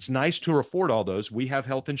 Because it's nice to afford all those. We have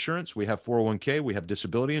health insurance, we have 401k, we have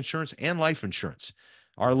disability insurance and life insurance.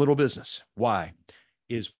 Our little business. Why?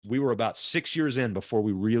 Is we were about 6 years in before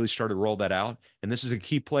we really started to roll that out. And this is a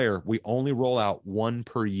key player. We only roll out one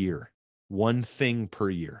per year, one thing per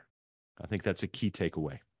year. I think that's a key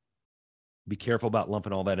takeaway. Be careful about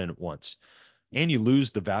lumping all that in at once. And you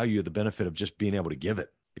lose the value of the benefit of just being able to give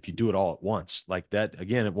it. If you do it all at once like that,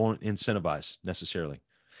 again, it won't incentivize necessarily.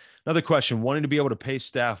 Another question, wanting to be able to pay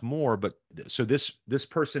staff more, but so this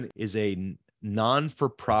person is a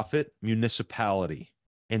non-for-profit municipality.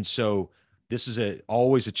 And so this is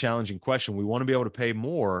always a challenging question. We want to be able to pay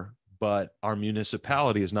more, but our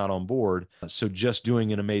municipality is not on board. So just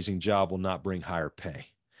doing an amazing job will not bring higher pay.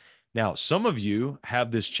 Now, some of you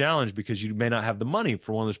have this challenge because you may not have the money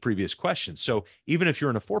for one of those previous questions. So even if you're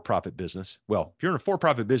in a for-profit business, well, if you're in a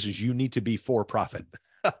for-profit business, you need to be for-profit.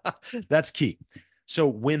 That's key. So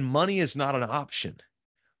when money is not an option,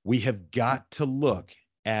 we have got to look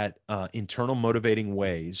at internal motivating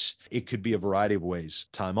ways. It could be a variety of ways.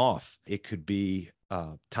 Time off. It could be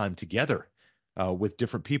time together with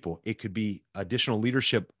different people. It could be additional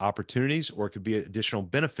leadership opportunities, or it could be additional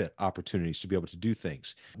benefit opportunities to be able to do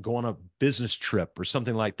things. Go on a business trip or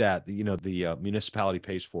something like that, the municipality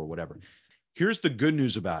pays for, whatever. Here's the good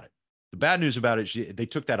news about it. The bad news about it is they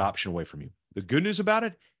took that option away from you. The good news about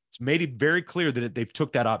it, it's made it very clear that they've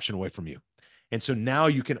took that option away from you. And so now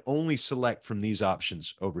you can only select from these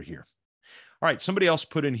options over here. All right, somebody else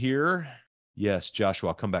put in here. Yes, Joshua,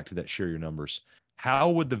 I'll come back to that. Share your numbers. How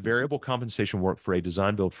would the variable compensation work for a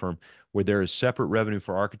design build firm where there is separate revenue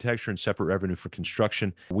for architecture and separate revenue for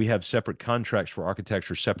construction? We have separate contracts for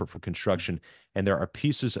architecture, separate for construction, and there are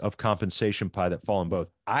pieces of compensation pie that fall in both.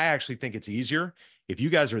 I actually think it's easier if you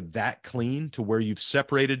guys are that clean to where you've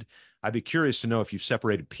separated. I'd be curious to know if you've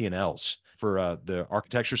separated P&Ls for the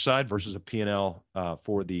architecture side versus a P&L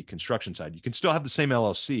for the construction side. You can still have the same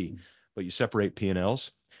LLC, but you separate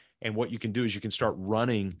P&Ls. And what you can do is you can start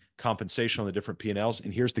running compensation on the different P&Ls.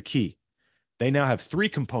 And here's the key. They now have 3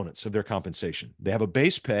 components of their compensation. They have a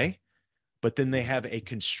base pay, but then they have a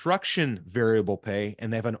construction variable pay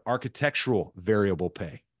and they have an architectural variable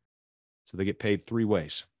pay. So they get paid 3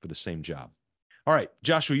 ways for the same job. All right,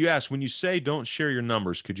 Joshua, you asked, when you say don't share your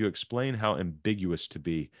numbers, could you explain how ambiguous to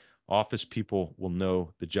be? Office people will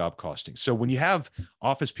know the job costing. So when you have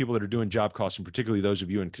office people that are doing job costing, particularly those of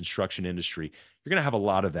you in construction industry, you're going to have a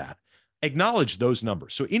lot of that. Acknowledge those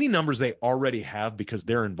numbers. So any numbers they already have because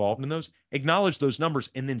they're involved in those, acknowledge those numbers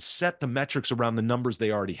and then set the metrics around the numbers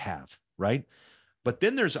they already have, right? But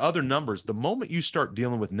then there's other numbers. The moment you start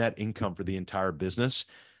dealing with net income for the entire business,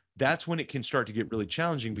 that's when it can start to get really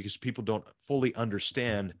challenging because people don't fully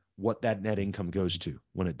understand what that net income goes to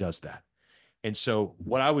when it does that. And so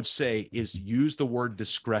what I would say is use the word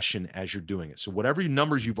discretion as you're doing it. So whatever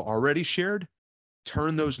numbers you've already shared,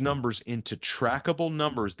 turn those numbers into trackable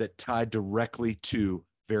numbers that tie directly to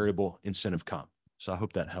variable incentive comp. So I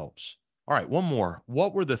hope that helps. All right, one more.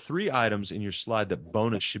 What were the 3 items in your slide that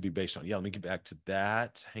bonus should be based on? Yeah, let me get back to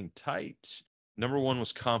that. Hang tight. Number 1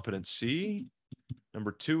 was competency.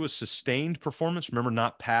 Number 2 was sustained performance. Remember,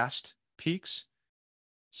 not past peaks.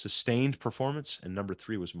 Sustained performance. And number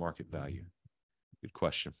 3 was market value. Good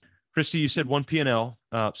question. Christy, you said 1 P&L.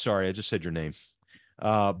 Sorry, I just said your name.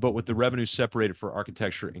 But with the revenue separated for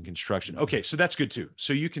architecture and construction. Okay, so that's good too.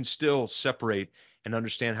 So you can still separate and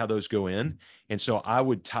understand how those go in. And so I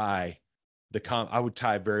would tie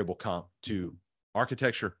variable comp to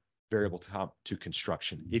architecture, variable comp to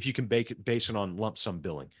construction. If you can base it on lump sum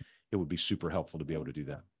billing, it would be super helpful to be able to do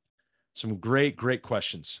that. Some great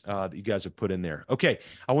questions that you guys have put in there. Okay,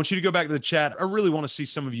 I want you to go back to the chat. I really want to see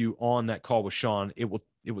some of you on that call with Sean. It will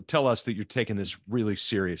tell us that you're taking this really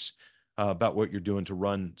serious about what you're doing to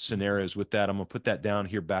run scenarios with that. I'm going to put that down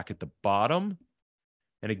here back at the bottom.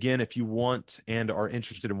 And again, if you want and are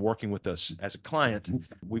interested in working with us as a client,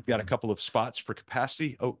 we've got a couple of spots for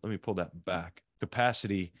capacity. Oh, let me pull that back.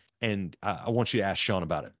 Capacity. And I want you to ask Sean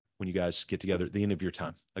about it when you guys get together at the end of your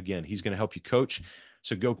time. Again, he's going to help you coach.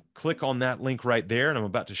 So go click on that link right there. And I'm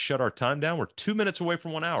about to shut our time down. We're 2 minutes away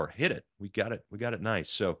from 1 hour. Hit it. We got it. We got it nice.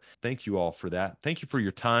 So thank you all for that. Thank you for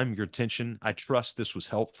your time, your attention. I trust this was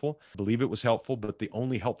helpful. I believe it was helpful, but the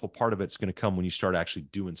only helpful part of it's going to come when you start actually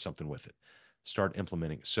doing something with it. Start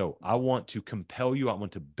implementing it. So I want to compel you. I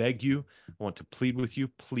want to beg you. I want to plead with you.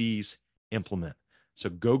 Please implement. So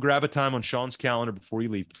go grab a time on Sean's calendar before you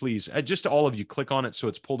leave, please. Just all of you, click on it so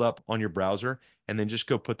it's pulled up on your browser, and then just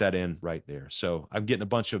go put that in right there. So I'm getting a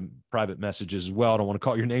bunch of private messages as well. I don't want to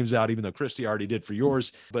call your names out, even though Christy already did for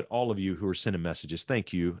yours, but all of you who are sending messages,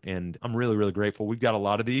 thank you. And I'm really grateful. We've got a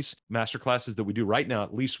lot of these masterclasses that we do right now,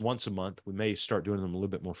 at least once a month. We may start doing them a little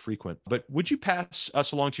bit more frequent, but would you pass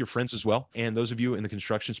us along to your friends as well? And those of you in the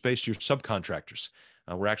construction space, your subcontractors.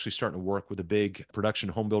 We're actually starting to work with a big production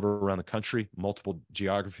home builder around the country, multiple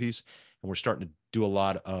geographies, and we're starting to do a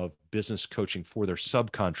lot of business coaching for their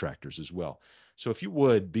subcontractors as well. So if you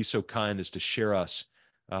would be so kind as to share us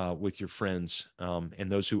with your friends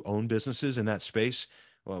and those who own businesses in that space,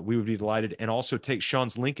 we would be delighted. And also take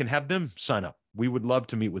Sean's link and have them sign up. We would love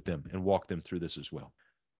to meet with them and walk them through this as well.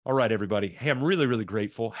 All right, everybody. Hey, I'm really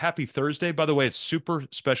grateful. Happy Thursday. By the way, it's a super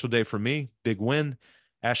special day for me. Big win.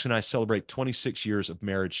 Ashley and I celebrate 26 years of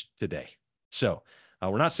marriage today. So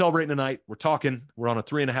we're not celebrating tonight. We're talking. We're on a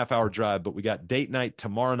 3.5-hour drive, but we got date night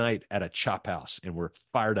tomorrow night at a chop house, and we're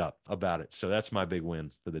fired up about it. So that's my big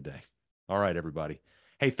win for the day. All right, everybody.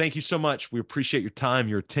 Hey, thank you so much. We appreciate your time,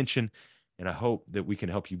 your attention, and I hope that we can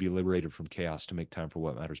help you be liberated from chaos to make time for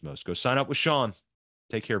what matters most. Go sign up with Sean.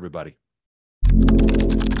 Take care, everybody.